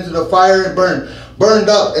taken and put into the fire and burned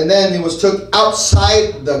up. And then he was took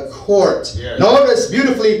outside the court. Yes. Notice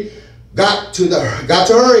beautifully, got to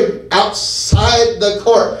her outside the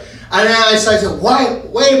court. And I said, why?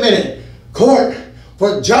 Wait a minute. Court.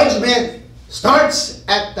 For judgment starts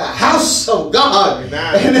at the house of God.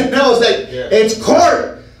 Amen. And then I was like, it's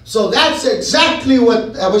court. So that's exactly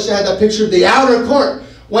what, I wish I had that picture of the outer court.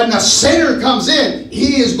 When the sinner comes in,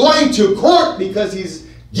 he is going to court because he's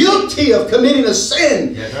guilty of committing a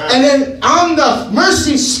sin. Amen. And then on the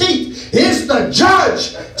mercy seat is the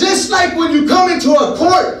judge. Just like when you come into a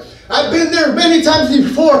court, I've been there many times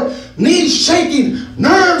before, knees shaking,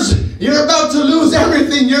 nerves. You're about to lose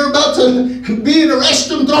everything. You're about to be in a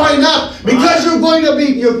restroom throwing up because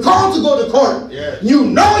you're called to go to court. Yes. You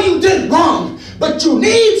know you did wrong, but you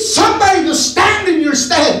need somebody to stand in your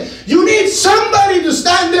stead. You need somebody to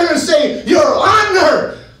stand there and say, Your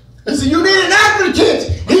Honor. And so you need an advocate.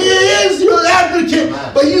 He is your advocate.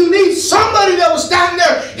 But you need somebody that will stand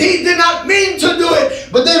there. He did not mean to do it.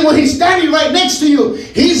 But then when he's standing right next to you,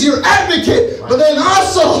 he's your advocate. But then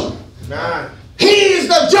also, he's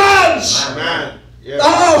the judge. Amen. Yeah.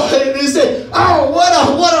 Oh, they say, oh, what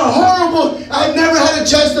a horrible, I never had a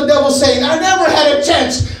chance, the devil saying, I never had a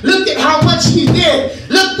chance. Look at how much he did.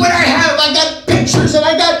 Look what I have. I got pictures and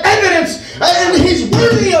I got evidence. And he's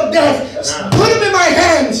worthy of death. Put him in my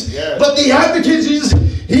hands. Yeah. But the advocate, Jesus,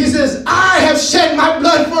 he says, I have shed my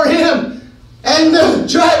blood for him. And the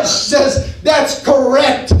judge says, that's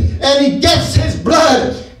correct. And he gets his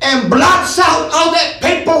blood and blots out all that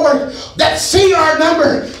paperwork, that CR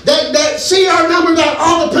number, that CR number that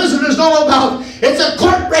all the prisoners know about. It's a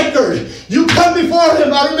court record. You come before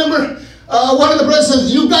him. I remember one of the brothers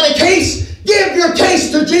says, you've got a case. Give your case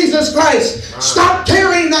to Jesus Christ. Stop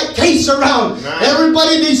carrying that case around.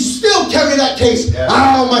 Everybody needs to still carry that case.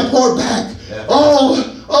 Oh, my poor back.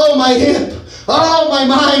 Oh, my hip. Oh, my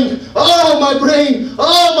mind. Oh, my brain.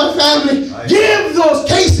 Oh, my family. Give those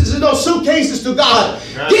cases and those suitcases to God.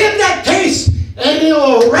 Give that case and He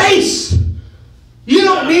will erase. You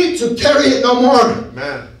don't need to carry it no more.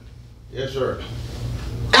 Amen. Yes, sir.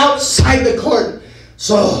 Outside the court.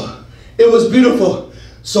 So, it was beautiful.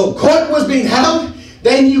 So, court was being held.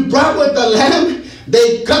 Then you brought with the lamb.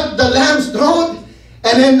 They cut the lamb's throat.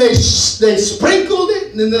 And then they sprinkled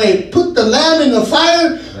it. And then they put the lamb in the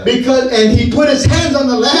fire. And he put his hands on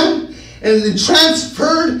the lamb. And he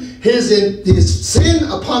transferred his sin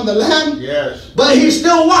upon the lamb. Yes. But he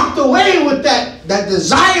still walked away with that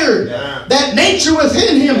desire, that nature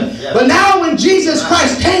within him. Yes. But now when Jesus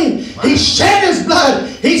Christ came, He shed His blood.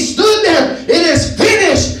 He stood there. It is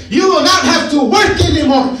finished. You will not have to work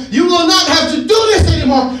anymore. You will not have to do this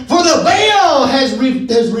anymore. For the veil has been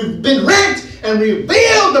rent and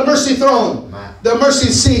revealed the mercy throne, the mercy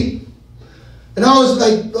seat. And I was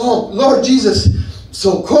like, oh, Lord Jesus.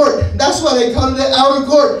 So court, that's why they call it the outer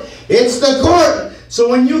court. It's the court. So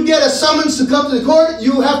when you get a summons to come to the court,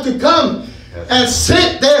 you have to come and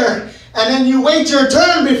sit there. And then you wait your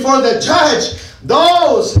turn before the judge.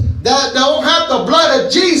 Those that don't have the blood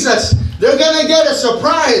of Jesus, they're going to get a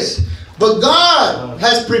surprise. But God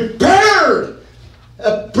has prepared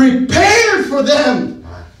for them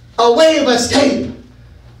a way of escape.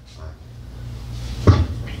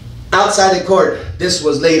 Outside the court, this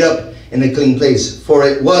was laid up in a clean place, for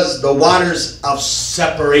it was the waters of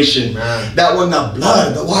separation. That when the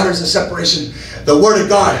blood, the waters of separation, the word of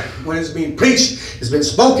God, when it's being preached, it's been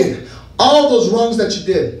spoken, all those wrongs that you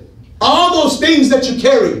did, all those things that you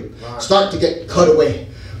carry, start to get cut away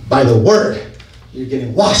by the word. You're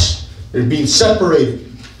getting washed. You're being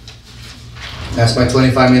separated. That's my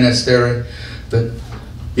 25 minutes there. But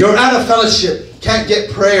you're out of fellowship. Can't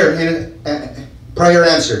get prayer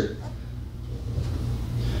answered.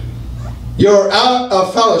 You're out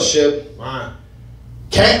of fellowship.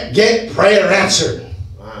 can't get prayer answered.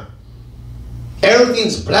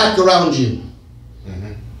 Everything's black around you.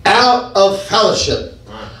 Out of fellowship.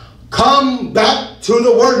 Come back to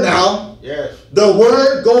the Word now. Yes. The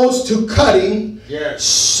Word goes to cutting. Yes.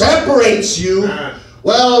 Separates you.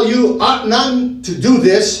 Well, you ought not to do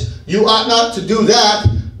this. You ought not to do that.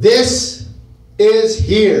 This is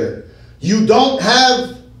here. You don't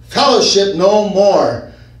have fellowship no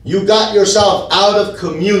more. You got yourself out of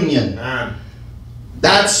communion.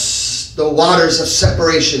 That's the waters of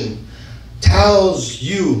separation. Tells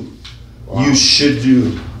you you should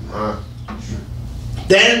do.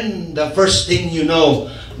 Then the first thing you know,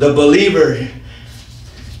 the believer,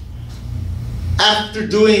 after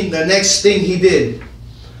doing the next thing he did,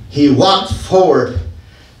 he walked forward.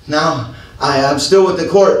 Now, I'm still with the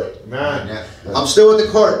court. Amen. I'm still with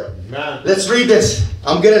the court. Amen. Let's read this.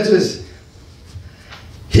 I'm getting to this.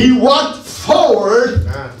 He walked forward.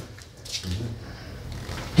 Amen.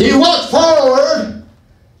 He walked forward.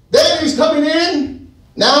 Then he's coming in.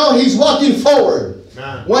 Now he's walking forward.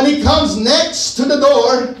 Amen. When he comes next to the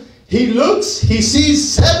door, he looks, he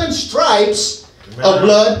sees 7 stripes of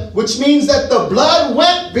blood, which means that the blood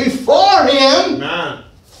went before him. Amen.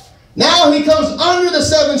 Now he comes under the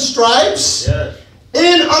 7 stripes, Yes.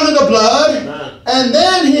 in under the blood, Amen. and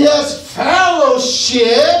then he has fellowship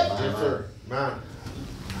Yes, sir. Amen.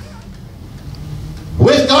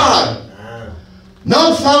 with God. Amen.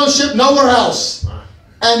 No fellowship nowhere else.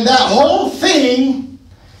 And that whole thing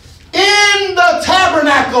in the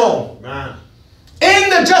tabernacle, Amen. in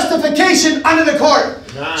the justification under the court.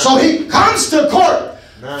 Amen. So he comes to court,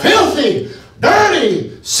 Amen. filthy,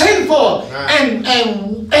 dirty, sinful, Amen.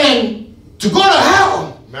 and to go to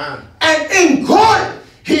hell. Amen. And in court,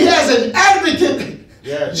 he has an advocate,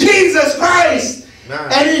 Yes. Jesus Christ,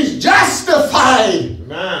 Amen. and he's justified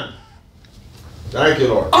Amen. Thank you,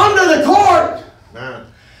 Lord. under the court. Amen.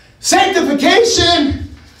 Sanctification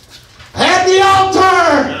at the altar.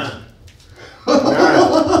 Amen.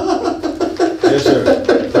 Amen. Yes,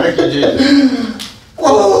 sir. Thank you, Jesus.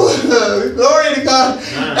 Oh, glory to God.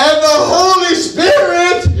 Amen. And the Holy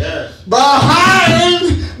Spirit Yes.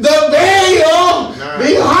 behind the veil, Amen.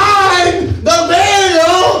 behind the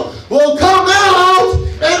veil will come out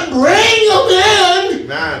and bring them in.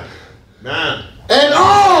 Amen. Amen. And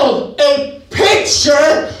all a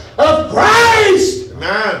picture of Christ.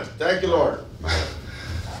 Amen. Thank you, Lord.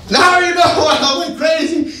 Now you know why I went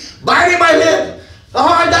crazy. Biting my lip. Oh,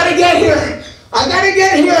 I gotta get here. I gotta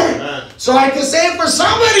get here. Amen. So I can say it for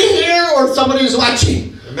somebody here or somebody who's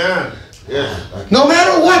watching. Amen. Yes. No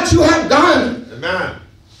matter what you have done, Amen.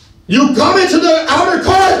 you come into the outer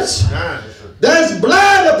courts. Amen. There's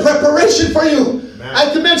blood of preparation for you. Amen.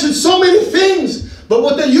 I can mention so many things, but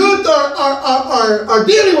what the youth are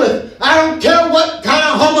dealing with, I don't care what kind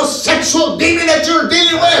of homosexual demon that you're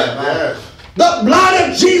dealing with. Yes. The blood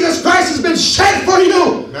of Jesus Christ has been shed for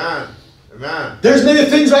you. Amen. Amen. There's many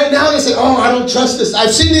things right now they say, oh, I don't trust this.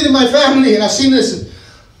 I've seen it in my family, and I've seen this.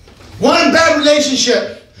 One bad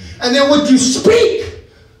relationship, and then what you speak,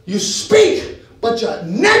 but your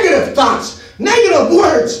negative thoughts, negative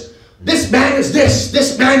words. This man is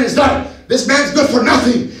this man is that, this man's good for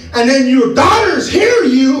nothing. And then your daughters hear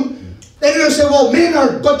you, they're going to say, well, men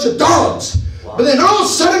are a bunch of dogs. Wow. But then all of a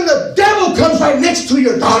sudden the devil comes right next to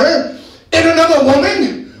your daughter and another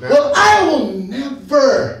woman. Well, I will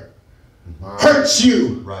never hurt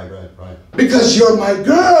you. Right. Because you're my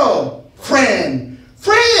girlfriend.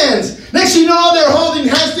 Friends. Next you know, they're holding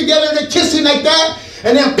hands together, they're kissing like that,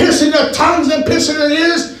 and then piercing their tongues and piercing their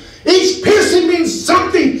ears. Each piercing means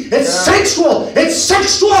something. It's sensual. It's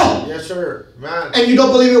sexual. Yes, sir. Amen. And you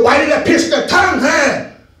don't believe it. Why did I pierce their tongue,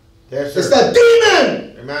 huh? Yes, sir. It's the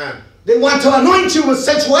demon. Amen. They want to anoint you with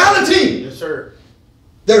sensuality. Yes, sir.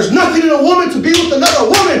 There's nothing in a woman to be with another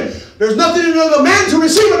woman. There's nothing in another man to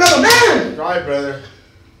receive another man. Right, brother.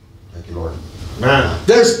 Thank you, Lord. Amen.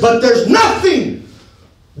 But there's nothing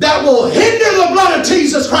that will hinder the blood of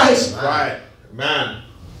Jesus Christ. Right. Amen.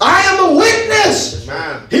 I am a witness.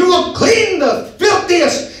 Amen. He will clean the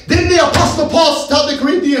filthiest. Didn't the Apostle Paul tell the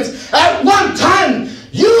Corinthians, at one time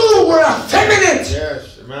you were effeminate? Yes.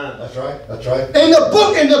 Amen. That's right. In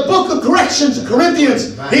the book of corrections,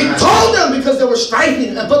 Corinthians, he told them because they were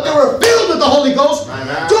striving, but they were filled with the Holy Ghost,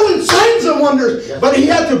 doing signs and wonders. But he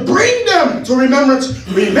had to bring them to remembrance.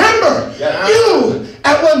 Remember, you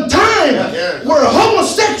at one time were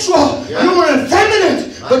homosexual. You were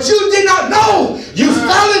effeminate, but you did not know. You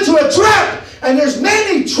fell into a trap. And there's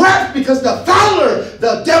many traps because the fowler,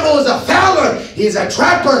 the devil is a fowler. He's a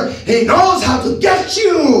trapper. He knows how to get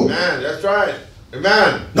you. Amen. That's right.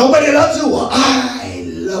 Amen. Nobody loves you. Well, I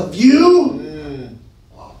love you.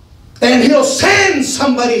 And he'll send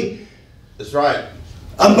somebody. That's right.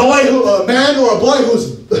 A man or a boy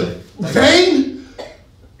who's vain,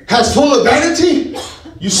 has full of vanity.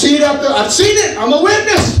 You see it up there. I've seen it. I'm a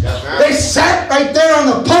witness. They sat right there on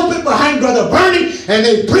the pulpit behind Brother Bernie and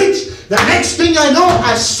they preached. The next thing I know,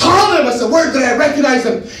 I saw them. I said, where did I recognize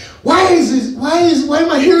them? Why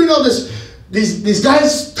am I hearing all this? These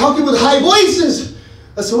guys talking with high voices.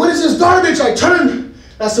 I said, what is this garbage? I turned.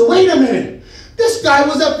 I said, wait a minute. This guy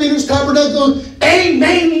was at Phoenix Tabernacle,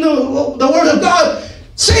 amen, the word of God,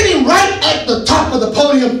 sitting right at the top of the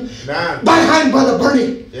podium, behind Brother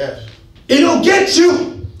Bernie. Yes. It'll get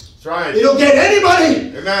you. That's right. It'll get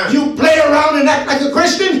anybody. Amen. You play around and act like a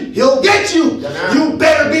Christian, he'll get you. Amen. You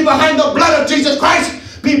better be behind the blood of Jesus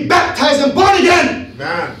Christ. Be baptized and born again.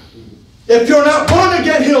 Amen. If you're not born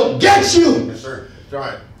again, he'll get you. Yes, sir. That's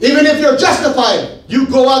right. Even if you're justified, you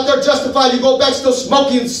go out there justified, you go back still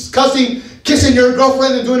smoking, cussing, kissing your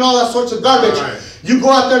girlfriend and doing all that sorts of garbage. Right. You go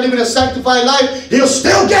out there living a sanctified life, he'll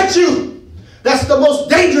still get you. That's the most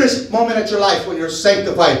dangerous moment at your life when you're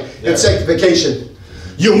sanctified in sanctification.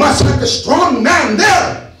 You must have the strong man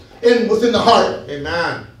there within the heart.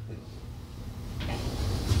 Amen.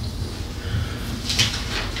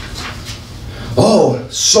 Oh,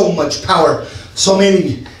 so much power,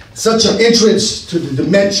 such an entrance to the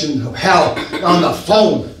dimension of hell on the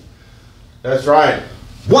phone. That's right.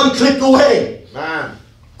 One click away. Man.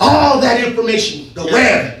 All that information, the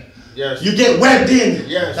web. Yes. You get webbed in.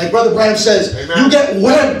 Yes. Like Brother Branham says, Amen. you get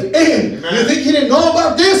webbed in. Amen. You think he didn't know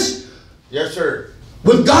about this? Yes, sir.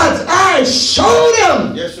 With God's eyes showed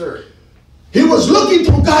him. Yes, sir. He was looking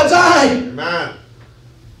through God's eye. Amen.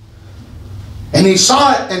 And he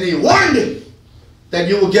saw it and he warned him that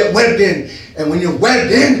you will get webbed in. And when you're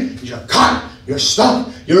webbed in, you're caught, you're stuck,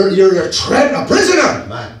 you're a prisoner.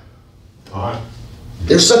 Amen. All right.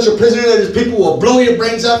 There's such a prisoner that people will blow your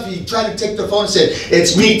brains up if you try to take the phone and say,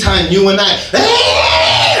 it's me time, you and I.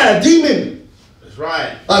 Hey, a demon. That's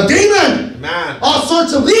right. A demon. Amen. All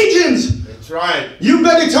sorts of legions. That's right. You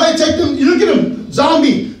better try to take them. You look at them,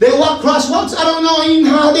 zombie. They walk crosswalks. I don't know even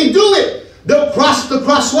how they do it. They'll cross the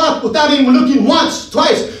crosswalk without even looking once,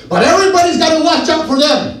 twice. But everybody's got to watch out for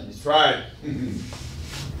them. That's right.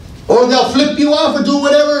 Or they'll flip you off or do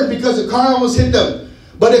whatever because the car almost hit them.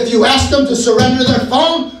 But if you ask them to surrender their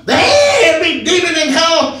phone, every demon in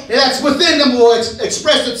hell that's within them will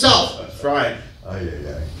express itself. That's right.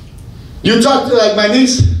 You talk to like my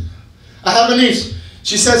niece. I have a niece.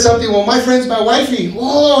 She said something. Well, my friend's my wifey.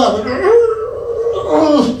 Oh,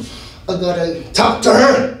 I gotta talk to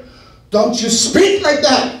her. Don't you speak like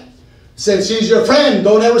that. Said she's your friend.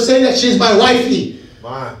 Don't ever say that she's my wifey.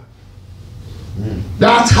 Man.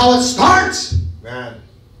 That's how it starts. Man.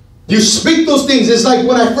 You speak those things. It's like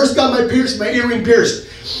when I first got my earring pierced.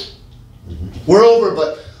 We're over,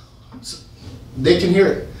 but they can hear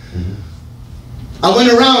it. I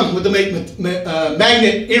went around with the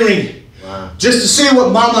magnet earring just to see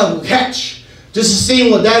what Mama would catch. Just to see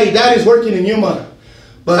what Daddy's working in Yuma.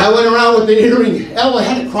 But I went around with the earring. Oh, I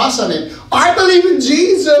had a cross on it. I believe in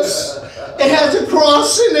Jesus. It has a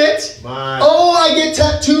cross in it. My. Oh, I get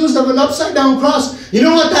tattoos of an upside down cross. You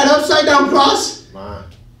know what that upside down cross? My.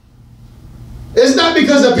 It's not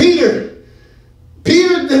because of Peter.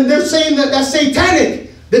 Peter, they're saying that that's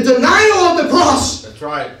satanic. The denial of the cross. That's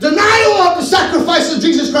right. Denial of the sacrifice of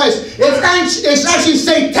Jesus Christ. It's actually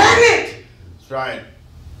satanic. That's right.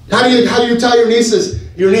 How do you tell your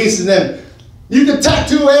niece and them? You can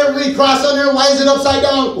tattoo every cross on there. Why is it upside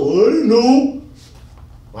down? Oh, I don't know.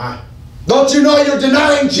 Wow. Don't you know you're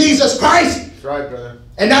denying Jesus Christ? That's right, brother.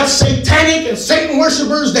 And that's satanic, and Satan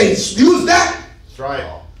worshipers, they use that. That's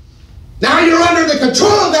right. Now you're under the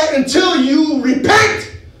control of that until you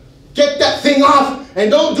repent. Get that thing off, and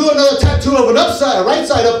don't do another tattoo of a right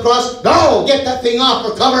side up cross. No, get that thing off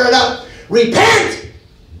or cover it up. Repent.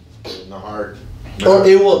 In the heart. Or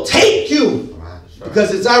it will take you.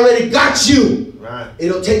 Because it's already got you. Right.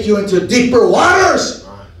 It'll take you into deeper waters.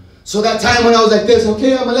 Right. So that time when I was like this,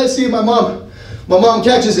 okay, I'm going to let's see if my mom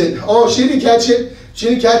catches it. Oh, she didn't catch it. She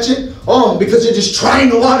didn't catch it. Oh, because you're just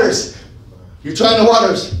trying the waters. You're trying the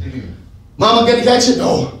waters. Mama going to catch it?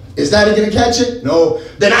 No. Is Daddy going to catch it? No.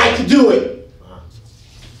 Then I can do it.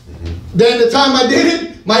 Then the time I did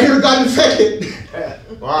it, my ear got infected.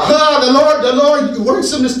 Wow. Oh, the Lord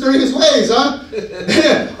works in mysterious ways, huh?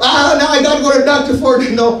 Now I got to go to the doctor for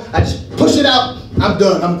it. No, I just push it out. I'm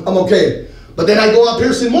done. I'm okay. But then I go on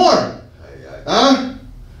piercing more. Huh?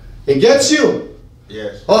 It gets you.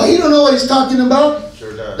 Yes. Oh, he don't know what he's talking about.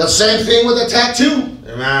 Sure does. The same thing with a tattoo.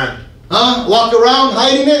 Amen. Huh? Walk around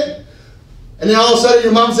hiding it. And then all of a sudden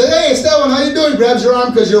your mom says, hey, Esteban, how you doing? Grabs your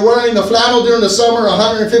arm because you're wearing the flannel during the summer,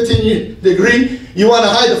 115 degree. You want to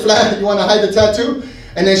hide the flannel, you want to hide the tattoo.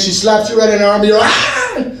 And then she slaps you right in the arm. You're like,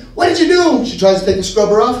 ah, what did you do? She tries to take the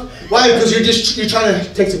scrubber off. Why? Because you're trying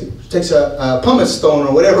to take a pumice stone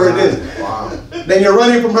or whatever it is. Wow. Then you're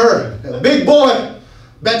running from her. A big boy,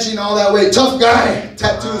 benching all that weight. Tough guy,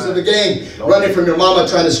 tattoos of the gang. Running from your mama,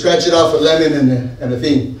 trying to scratch it off with lemon and the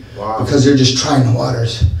thing. Wow. Because you're just trying the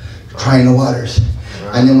waters. Trying the waters.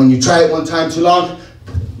 Right. And then when you try it one time too long,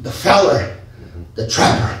 the fowler, the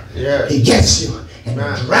trapper, he gets you and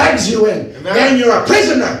drags you in. Then you're a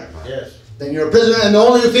prisoner. Yes. Then you're a prisoner, and the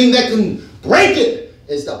only thing that can break it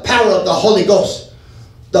is the power of the Holy Ghost.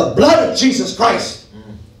 The blood of Jesus Christ.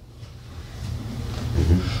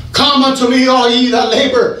 Come unto me, all ye that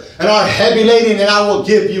labor and are heavy laden, and I will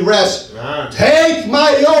give you rest. Take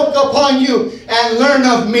my yoke upon you and learn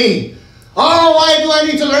of me. Oh, why do I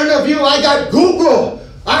need to learn of you? I got Google.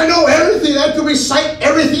 I know everything. I can recite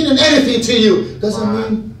everything and anything to you. Doesn't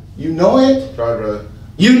mean you know it. Try, brother.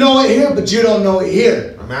 You know it here, but you don't know it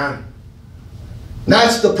here. Amen.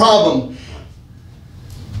 That's the problem.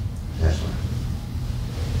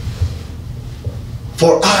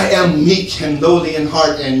 For I am meek and lowly in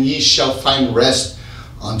heart, and ye shall find rest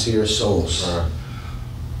unto your souls.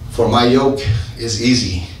 For my yoke is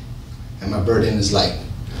easy, and my burden is light.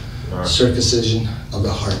 Circumcision of the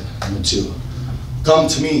heart. Number 2. Come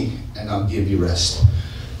to me, and I'll give you rest.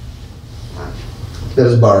 Let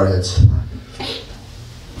us bow our heads.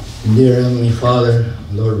 Dear Heavenly Father,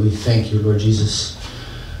 Lord, we thank you, Lord Jesus.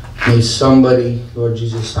 May somebody, Lord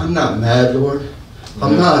Jesus, I'm not mad, Lord.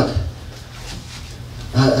 I'm not.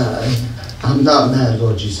 I'm not mad,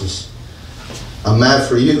 Lord Jesus. I'm mad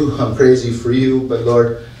for you. I'm crazy for you. But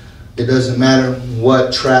Lord, it doesn't matter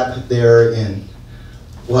what trap they're in,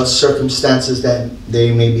 what circumstances that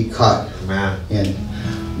they may be caught in.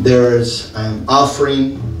 I am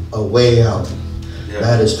offering a way out.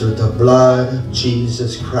 That is through the blood of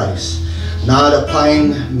Jesus Christ. Not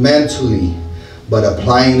applying mentally, but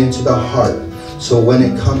applying into the heart. So when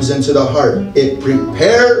it comes into the heart, it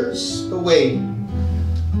prepares the way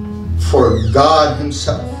for God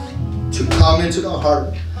Himself to come into the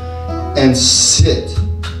heart and sit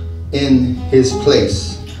in His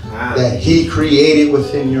place that He created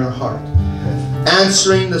within your heart.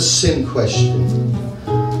 Answering the sin question.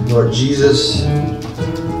 Lord Jesus,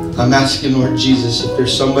 I'm asking, Lord Jesus, if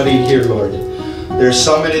there's somebody here, Lord, there's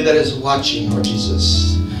somebody that is watching, Lord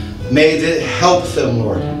Jesus, may it help them,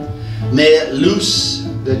 Lord. May it loose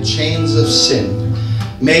the chains of sin.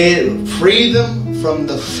 May it free them from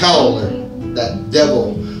the fowler, that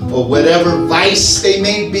devil, or whatever vice they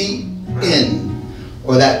may be in,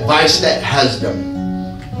 or that vice that has them.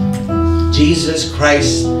 Jesus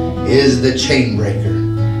Christ is the chain breaker.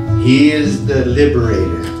 He is the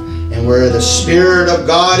liberator. And where the Spirit of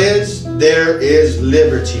God is, there is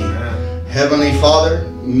liberty. Heavenly Father,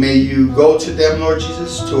 may you go to them, Lord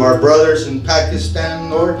Jesus, to our brothers in Pakistan,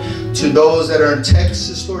 Lord, to those that are in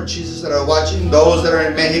Texas, Lord Jesus, that are watching, those that are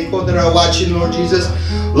in Mexico that are watching, Lord Jesus.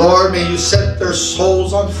 Lord, may you set their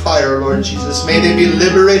souls on fire, Lord Jesus. May they be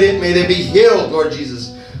liberated, may they be healed, Lord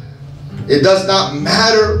Jesus. It does not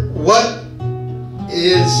matter what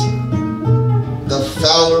is the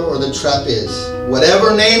fowler or the trap is.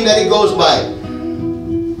 Whatever name that it goes by,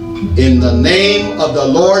 in the name of the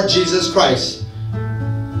Lord Jesus Christ,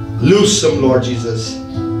 loose them, Lord Jesus.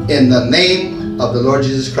 In the name of the Lord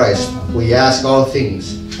Jesus Christ, we ask all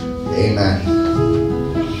things. Amen.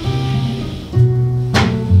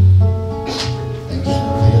 Thank you.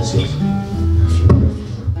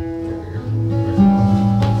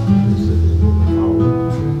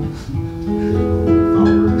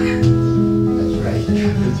 That's right.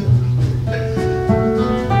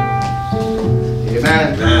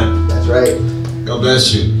 Amen. That's right. God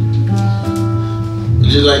bless you.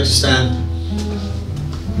 Would you like to stand?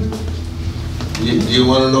 You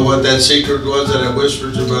want to know what that secret was that I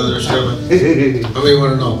whispered to Brother Esteban? How many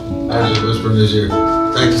want to know? I just whispered in his ear.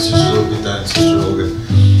 Thank you, Sister Olga. Sister Olga.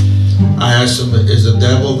 I asked him, is the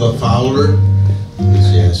devil the fowler? He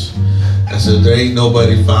said, yes. I said, there ain't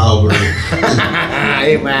nobody fouler.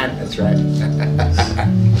 Amen. That's right.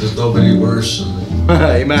 There's nobody worse.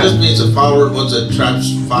 Amen. It just means a fowler, ones that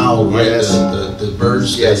traps fowl, right? Yes. The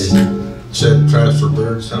birds. Yes. Set traps for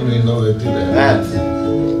birds. How many know they do that?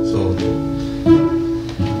 So,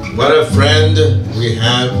 what a friend we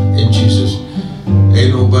have in Jesus.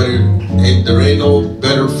 There ain't no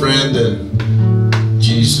better friend than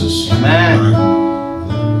Jesus. Amen.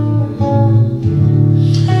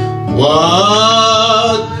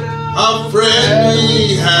 What a friend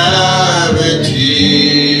we have in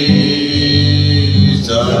Jesus.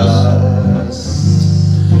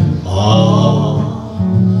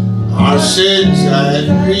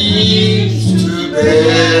 and griefs to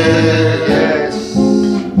bear.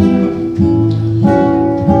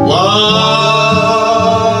 What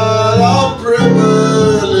a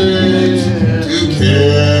privilege to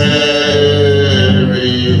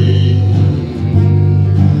carry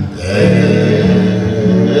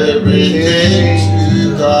everything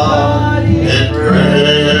to God in prayer.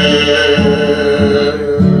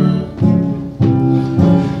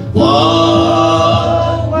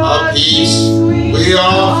 What a peace we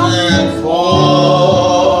often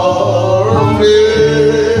forfeit.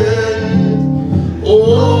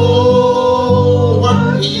 Oh, what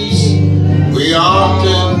peace we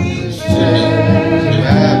often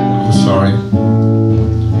I'm sorry.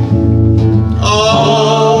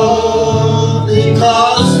 Oh,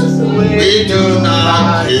 because we do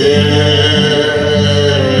not carry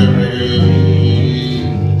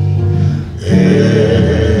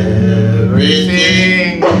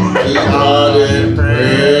everything to God in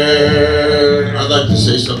prayer. I'd like to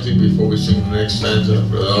say something before we sing the next stanza,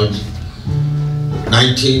 Brother Alex.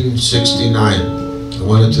 1969, I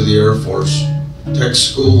went into the Air Force tech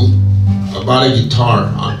school. I bought a guitar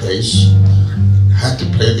on bass. Had to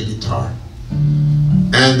play the guitar.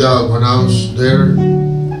 And when I was there,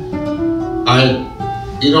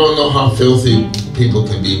 you don't know how filthy people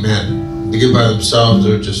can be, men. They get by themselves,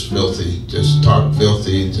 they're just filthy. Just talk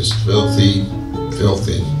filthy, just filthy,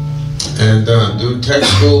 filthy. And doing tech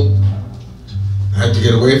school, I had to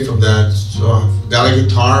get away from that. So I got a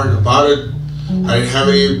guitar and I bought it. I didn't have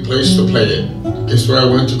any place to play it. Guess where I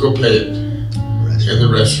went to go play it? In the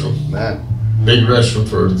restroom. Man. Big restroom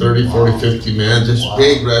for 30, 40, 50 men. This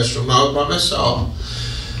big restroom. I was by myself.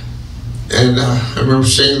 And I remember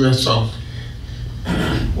singing that song.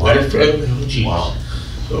 What a friend. Oh, Jesus. Wow.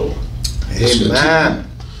 So, Amen.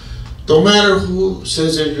 don't matter who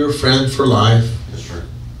says they're your friend for life. Yes, sir.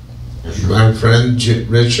 My friend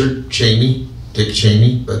Richard Cheney, Dick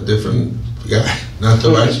Cheney, but different guy, not the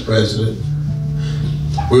vice president.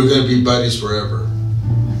 We're going to be buddies forever.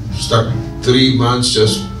 Stuck 3 months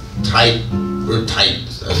just tight. We're tight,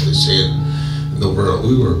 as they say in the world.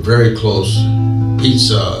 We were very close.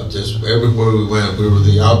 Pizza, just everywhere we went. We were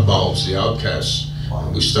the outballs, the outcasts.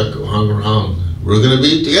 Wow. We hung around. We're going to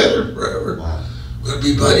be together forever. Wow. We're going to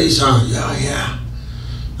be buddies, huh? Yeah, yeah.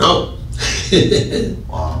 No.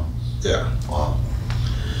 Wow. Yeah. Wow.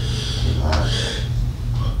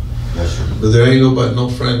 Yes, sir. But there ain't no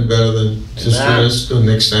friend better than Sister. Let's go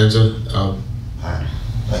next stanza.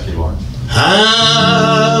 Thank you, Lord.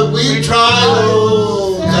 Have we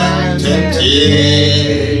trials and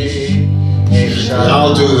temptations?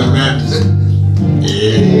 I'll do the man.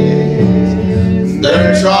 Is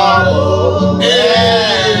there trouble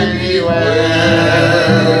everywhere?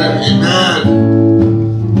 Amen.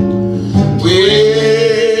 We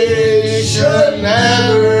should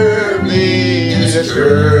never be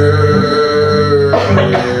discouraged.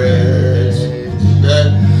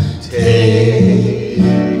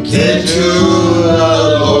 Take it to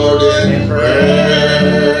the Lord in prayer.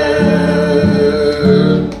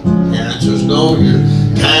 The answer's no here.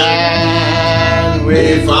 Can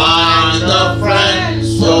we find a friend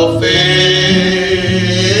so faithful?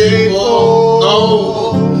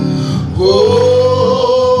 No. Who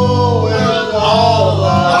will all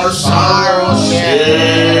our sorrows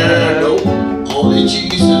share? No. Only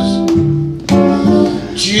Jesus.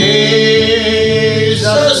 Jesus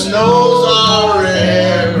knows our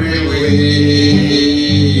every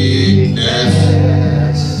weakness.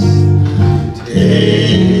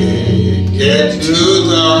 Take it to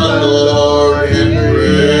the Lord in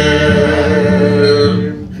prayer.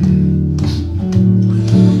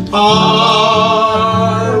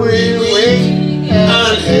 Are we weak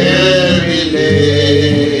and heavy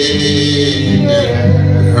laden? We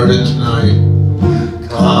heard it tonight.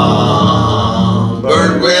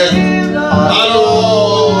 Covered with a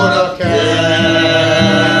load of care.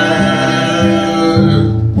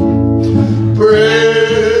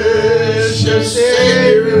 Precious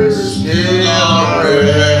Savior, still our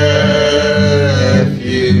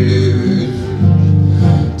refuge.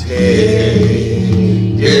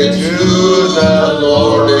 Take it to the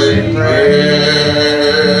Lord in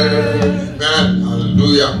prayer. Amen.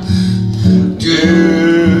 Hallelujah.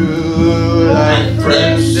 Do thy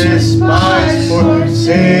friends despise,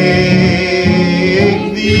 forsake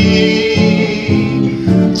thee?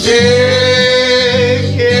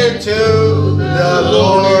 Take it to the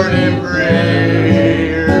Lord in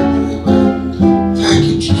prayer. Thank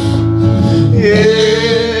you, Jesus.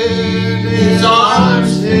 In his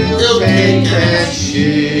arms he'll take and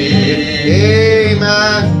shield.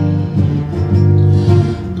 Amen.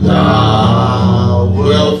 Thou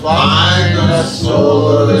wilt find us my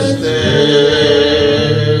soul is there.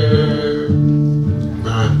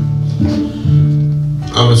 Man,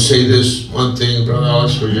 I would say this one thing, Brother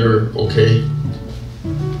Alex, for you're okay.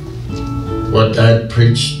 What Dad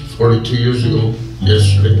preached 42 years ago,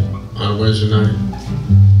 yesterday, on Wednesday night.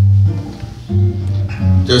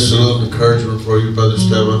 Just a little encouragement for you, Brother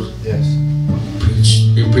Esteban. Yes.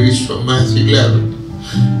 He preached from Matthew 11.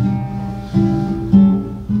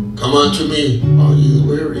 Come unto me, all you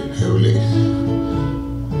weary and heavy.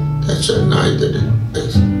 That's a night that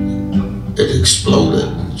it exploded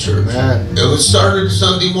in the church. Amen. It was started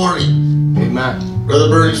Sunday morning. Amen. Brother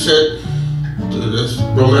Bernie said to this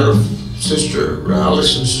Romano sister,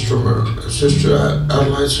 Alice and Sister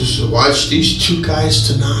Adeline, sister, watch these two guys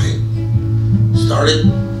tonight. Started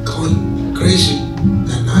going crazy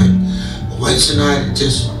that night. But Wednesday night, it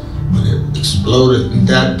just, when it exploded, and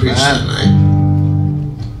Dad preached that night.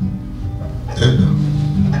 And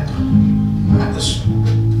it's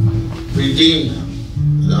redeemed,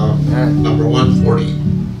 number 140.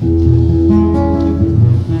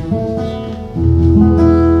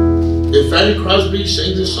 Did Fanny Crosby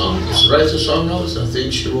sing this song? Write the song, Alice? I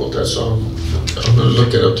think she wrote that song. I'm gonna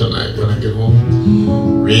look it up tonight when I get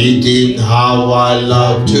home. Redeemed, how I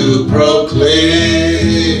love to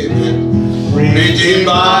proclaim it. Redeemed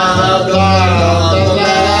by the blood of the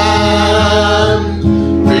Lamb.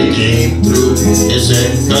 Redeemed through His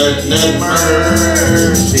infinite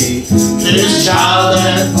mercy. His child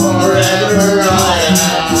and forever I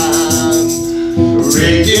am.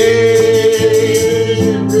 Redeemed,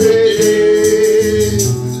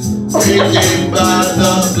 redeemed by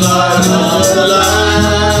the blood of the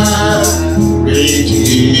Lamb.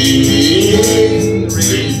 Redeemed,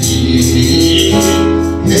 redeemed,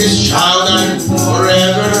 His child and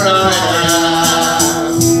forever I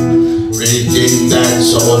am. Redeemed and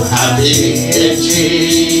so happy in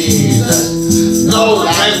Jesus. No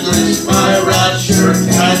language my rapture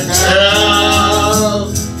can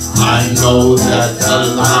tell. I know that the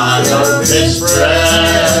light of His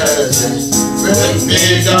presence with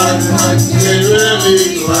me does continually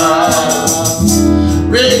cloud.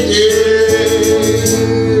 Redeemed,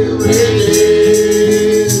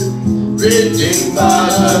 redeemed, redeemed by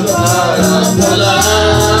the blood of the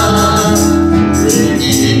Lamb.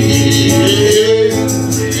 Redeemed,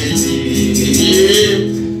 redeemed,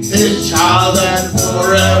 His child and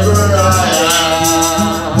forever I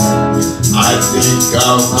am. I think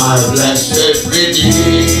of my blessed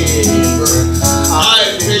Redeemer. I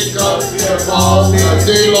think of Him all the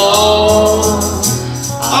day long.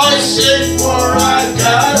 I sing for I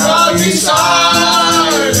cannot be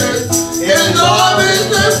silent. His love is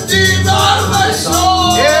the deep out of my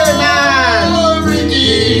soul. Amen.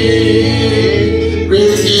 Redeemed,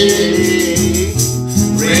 redeemed,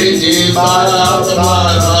 redeemed by the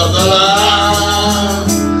blood of the Lamb.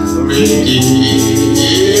 Redeemed,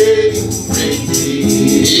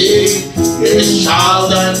 redeemed, His child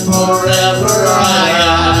and forever I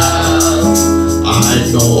am. I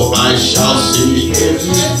know I shall see in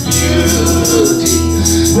His beauty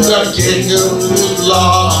the kingdom whose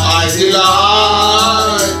law I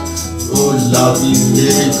delight. Oh, lovely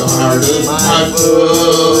regarded my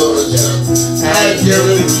bosom and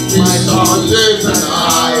given me songs in the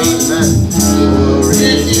night.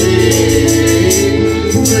 Redeemed,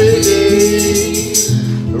 redeemed,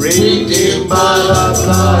 redeemed by the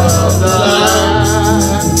blood of the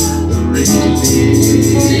Lamb. Redeemed,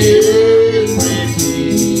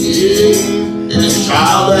 redeemed, His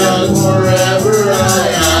child and forever I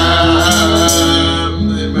am.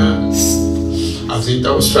 Amen. I think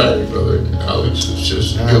that was Friday, Brother Alex. It's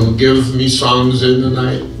just give me songs in the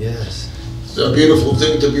night. Yes. It's a beautiful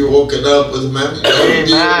thing to be woken up with melody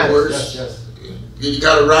and words. Yes. You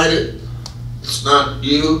gotta write it. It's not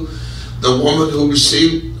you. The woman who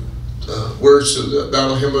received the words of the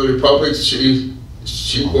Battle Hymn of the Republic, she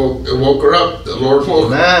woke her up. The Lord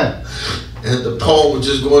woke her up. And the poem was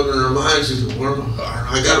just going in her mind. She said,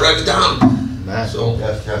 I gotta write it down. So,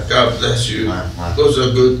 God bless you. That was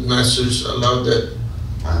a good message. I love that.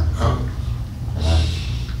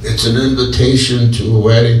 It's an invitation to a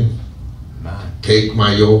wedding. Take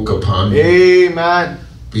my yoke upon me. Amen.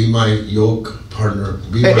 Be my yoke partner.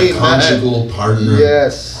 Be my conjugal partner.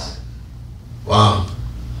 Yes. Wow.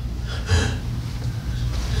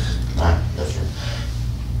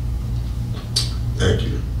 Thank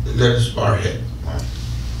you. Let us bow our head.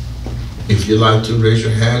 If you'd like to, raise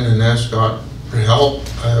your hand and ask God for help.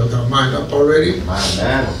 I have got mine up already.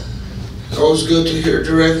 Amen. It's always good to hear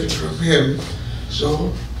directly from Him.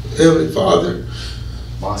 So, Heavenly Father,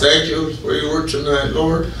 thank you for your word tonight,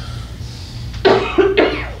 Lord.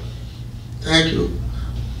 Thank you,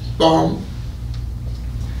 Mom,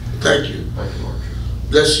 Thank you. Thank you, Lord.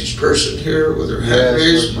 Bless each person here with their hand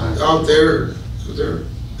raised, out there, they're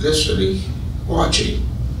listening, watching.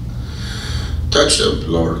 Touch them,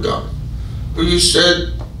 Lord God. When you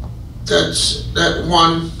said that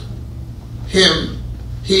one, him,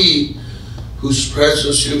 he, whose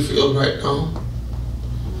presence you feel right now,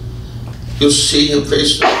 you'll see him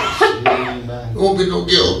face to face. There won't be no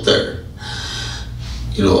guilt there.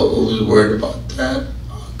 You know, I was worried about that.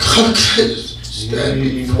 God, I just stand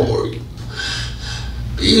before you.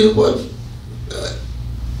 Being what?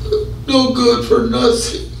 No good for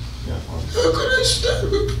nothing. How can I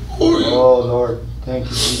stand before you? Oh, Lord. Thank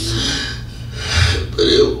you, Jesus. But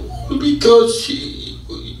it only because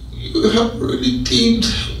you have really deemed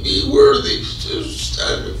me worthy to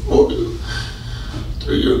stand before you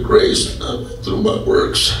through your grace, not through my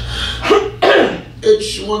works.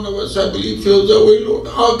 Each one of us, I believe, feels that way, Lord.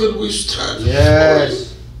 How can we stand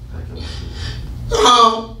before you?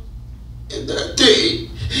 How, in that day,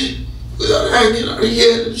 without hanging our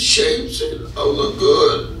head in shame, saying, I'm not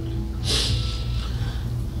good.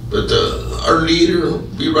 But our leader will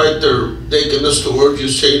be right there taking us towards you,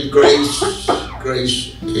 saying, grace,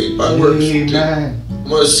 grace ain't by works. Amen. I'm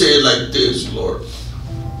going to say it like this, Lord.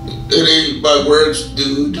 It ain't by works,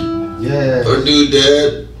 dude. Yes. Or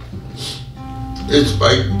dad.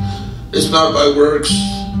 It's not by works,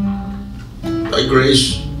 by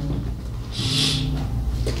grace.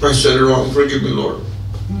 If I said it wrong, forgive me, Lord.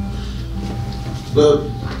 But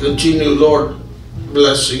continue, Lord,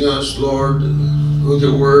 blessing us, Lord, with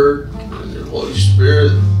your word and your Holy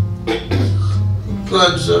Spirit.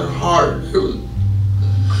 Cleanse our heart.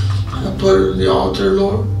 I put it on the altar,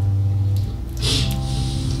 Lord.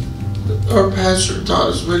 Our pastor taught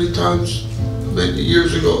us many times, many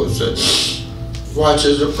years ago, said, watch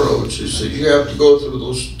his approach. He said, you have to go through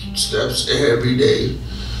those steps every day.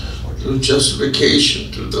 Through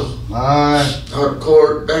justification, through the outer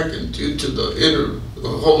court, back into the inner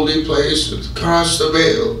holy place, and across the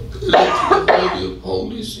veil, into the Holy of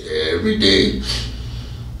Holies every day.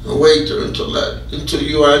 And wait there until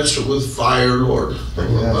you answer with fire, Lord,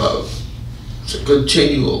 from above. It's a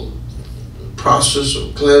continual process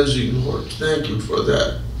of cleansing, Lord. Thank you for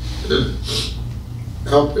that. And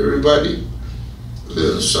help everybody.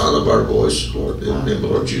 The sound of our voice, Lord. In the name of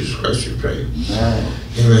Lord Jesus Christ, we pray.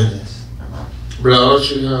 Amen. Brother,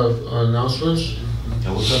 you have announcements?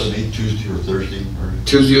 Yeah, we're going to meet Tuesday or Thursday.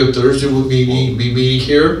 Tuesday or Thursday we'll be meeting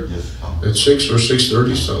here Yes. at 6 or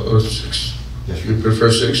 6:30. Or 6. Yes. You prefer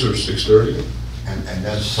 6 or 6:30? And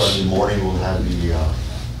then Sunday morning we'll have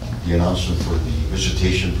the announcement for the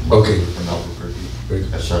visitation from Albuquerque,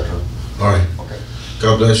 etc. All right. Okay.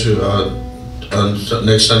 God bless you.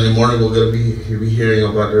 Next Sunday morning we're going to be hearing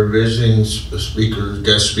about our visiting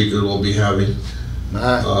guest speaker we'll be having.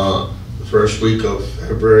 First week of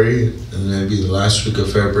February, and maybe the last week of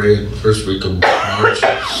February and first week of March,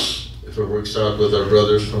 if it works out with our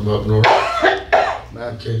brothers from up north.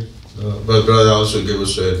 Okay. But brother also give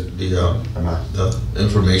us the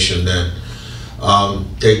information then.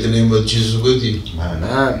 Take the name of Jesus with you.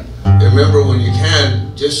 Amen. Remember, when you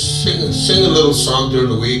can, just sing a little song during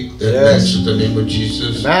the week that mentions the name of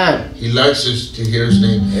Jesus. Amen. He likes us to hear his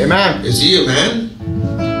name. Amen. Is he a man?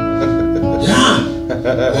 Yeah.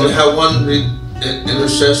 Only have one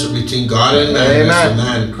intercessor between God and man. That's the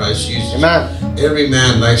man, Christ Jesus. Amen. Every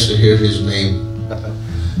man likes to hear his name,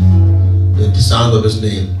 the sound of his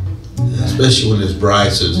name, especially when his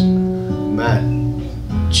bride says, Amen.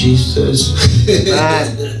 Jesus.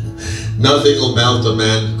 Amen. Nothing will melt a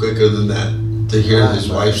man quicker than that, to hear his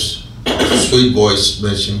wife's sweet voice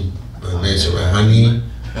mention my honey,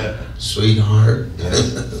 sweetheart.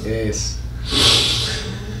 Yes.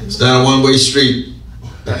 It's not a one-way street.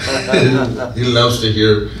 He loves to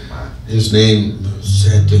hear his name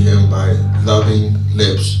said to him by loving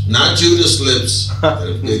lips, not Judas' lips that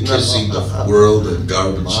have been kissing the world and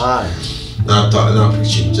garbage. Not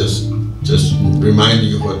preaching, just reminding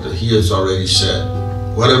you what he has already said.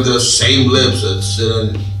 What of the same lips that sit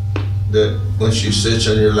on that when she sits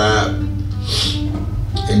on your lap,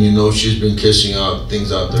 and you know she's been kissing out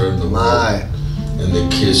things out there in the world, and they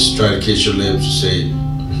try to kiss your lips and say.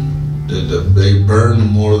 They burn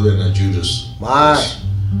more than a Judas.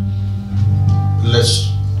 Let's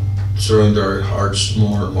surrender our hearts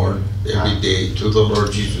more and more every day to the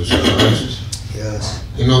Lord Jesus Christ. Yes.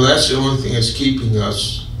 You know, that's the only thing that's keeping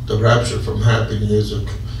us, the rapture from happening, is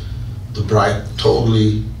the bride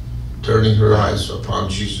totally turning her eyes upon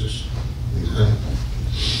Jesus.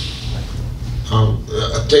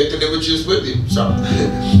 Take the name of Jesus with you. So,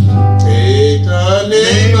 take the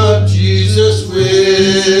name of Jesus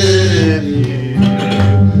with you,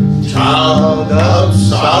 child of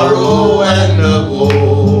sorrow and the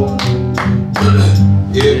woe.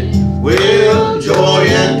 It will joy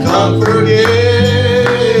and comfort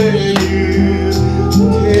give you.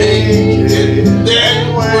 Take it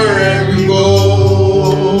then wherever you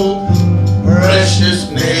go.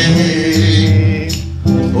 Precious name,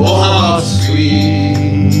 oh how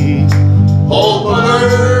sweet. Hope on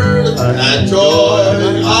earth and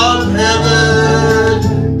joy of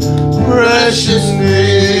heaven. Precious name.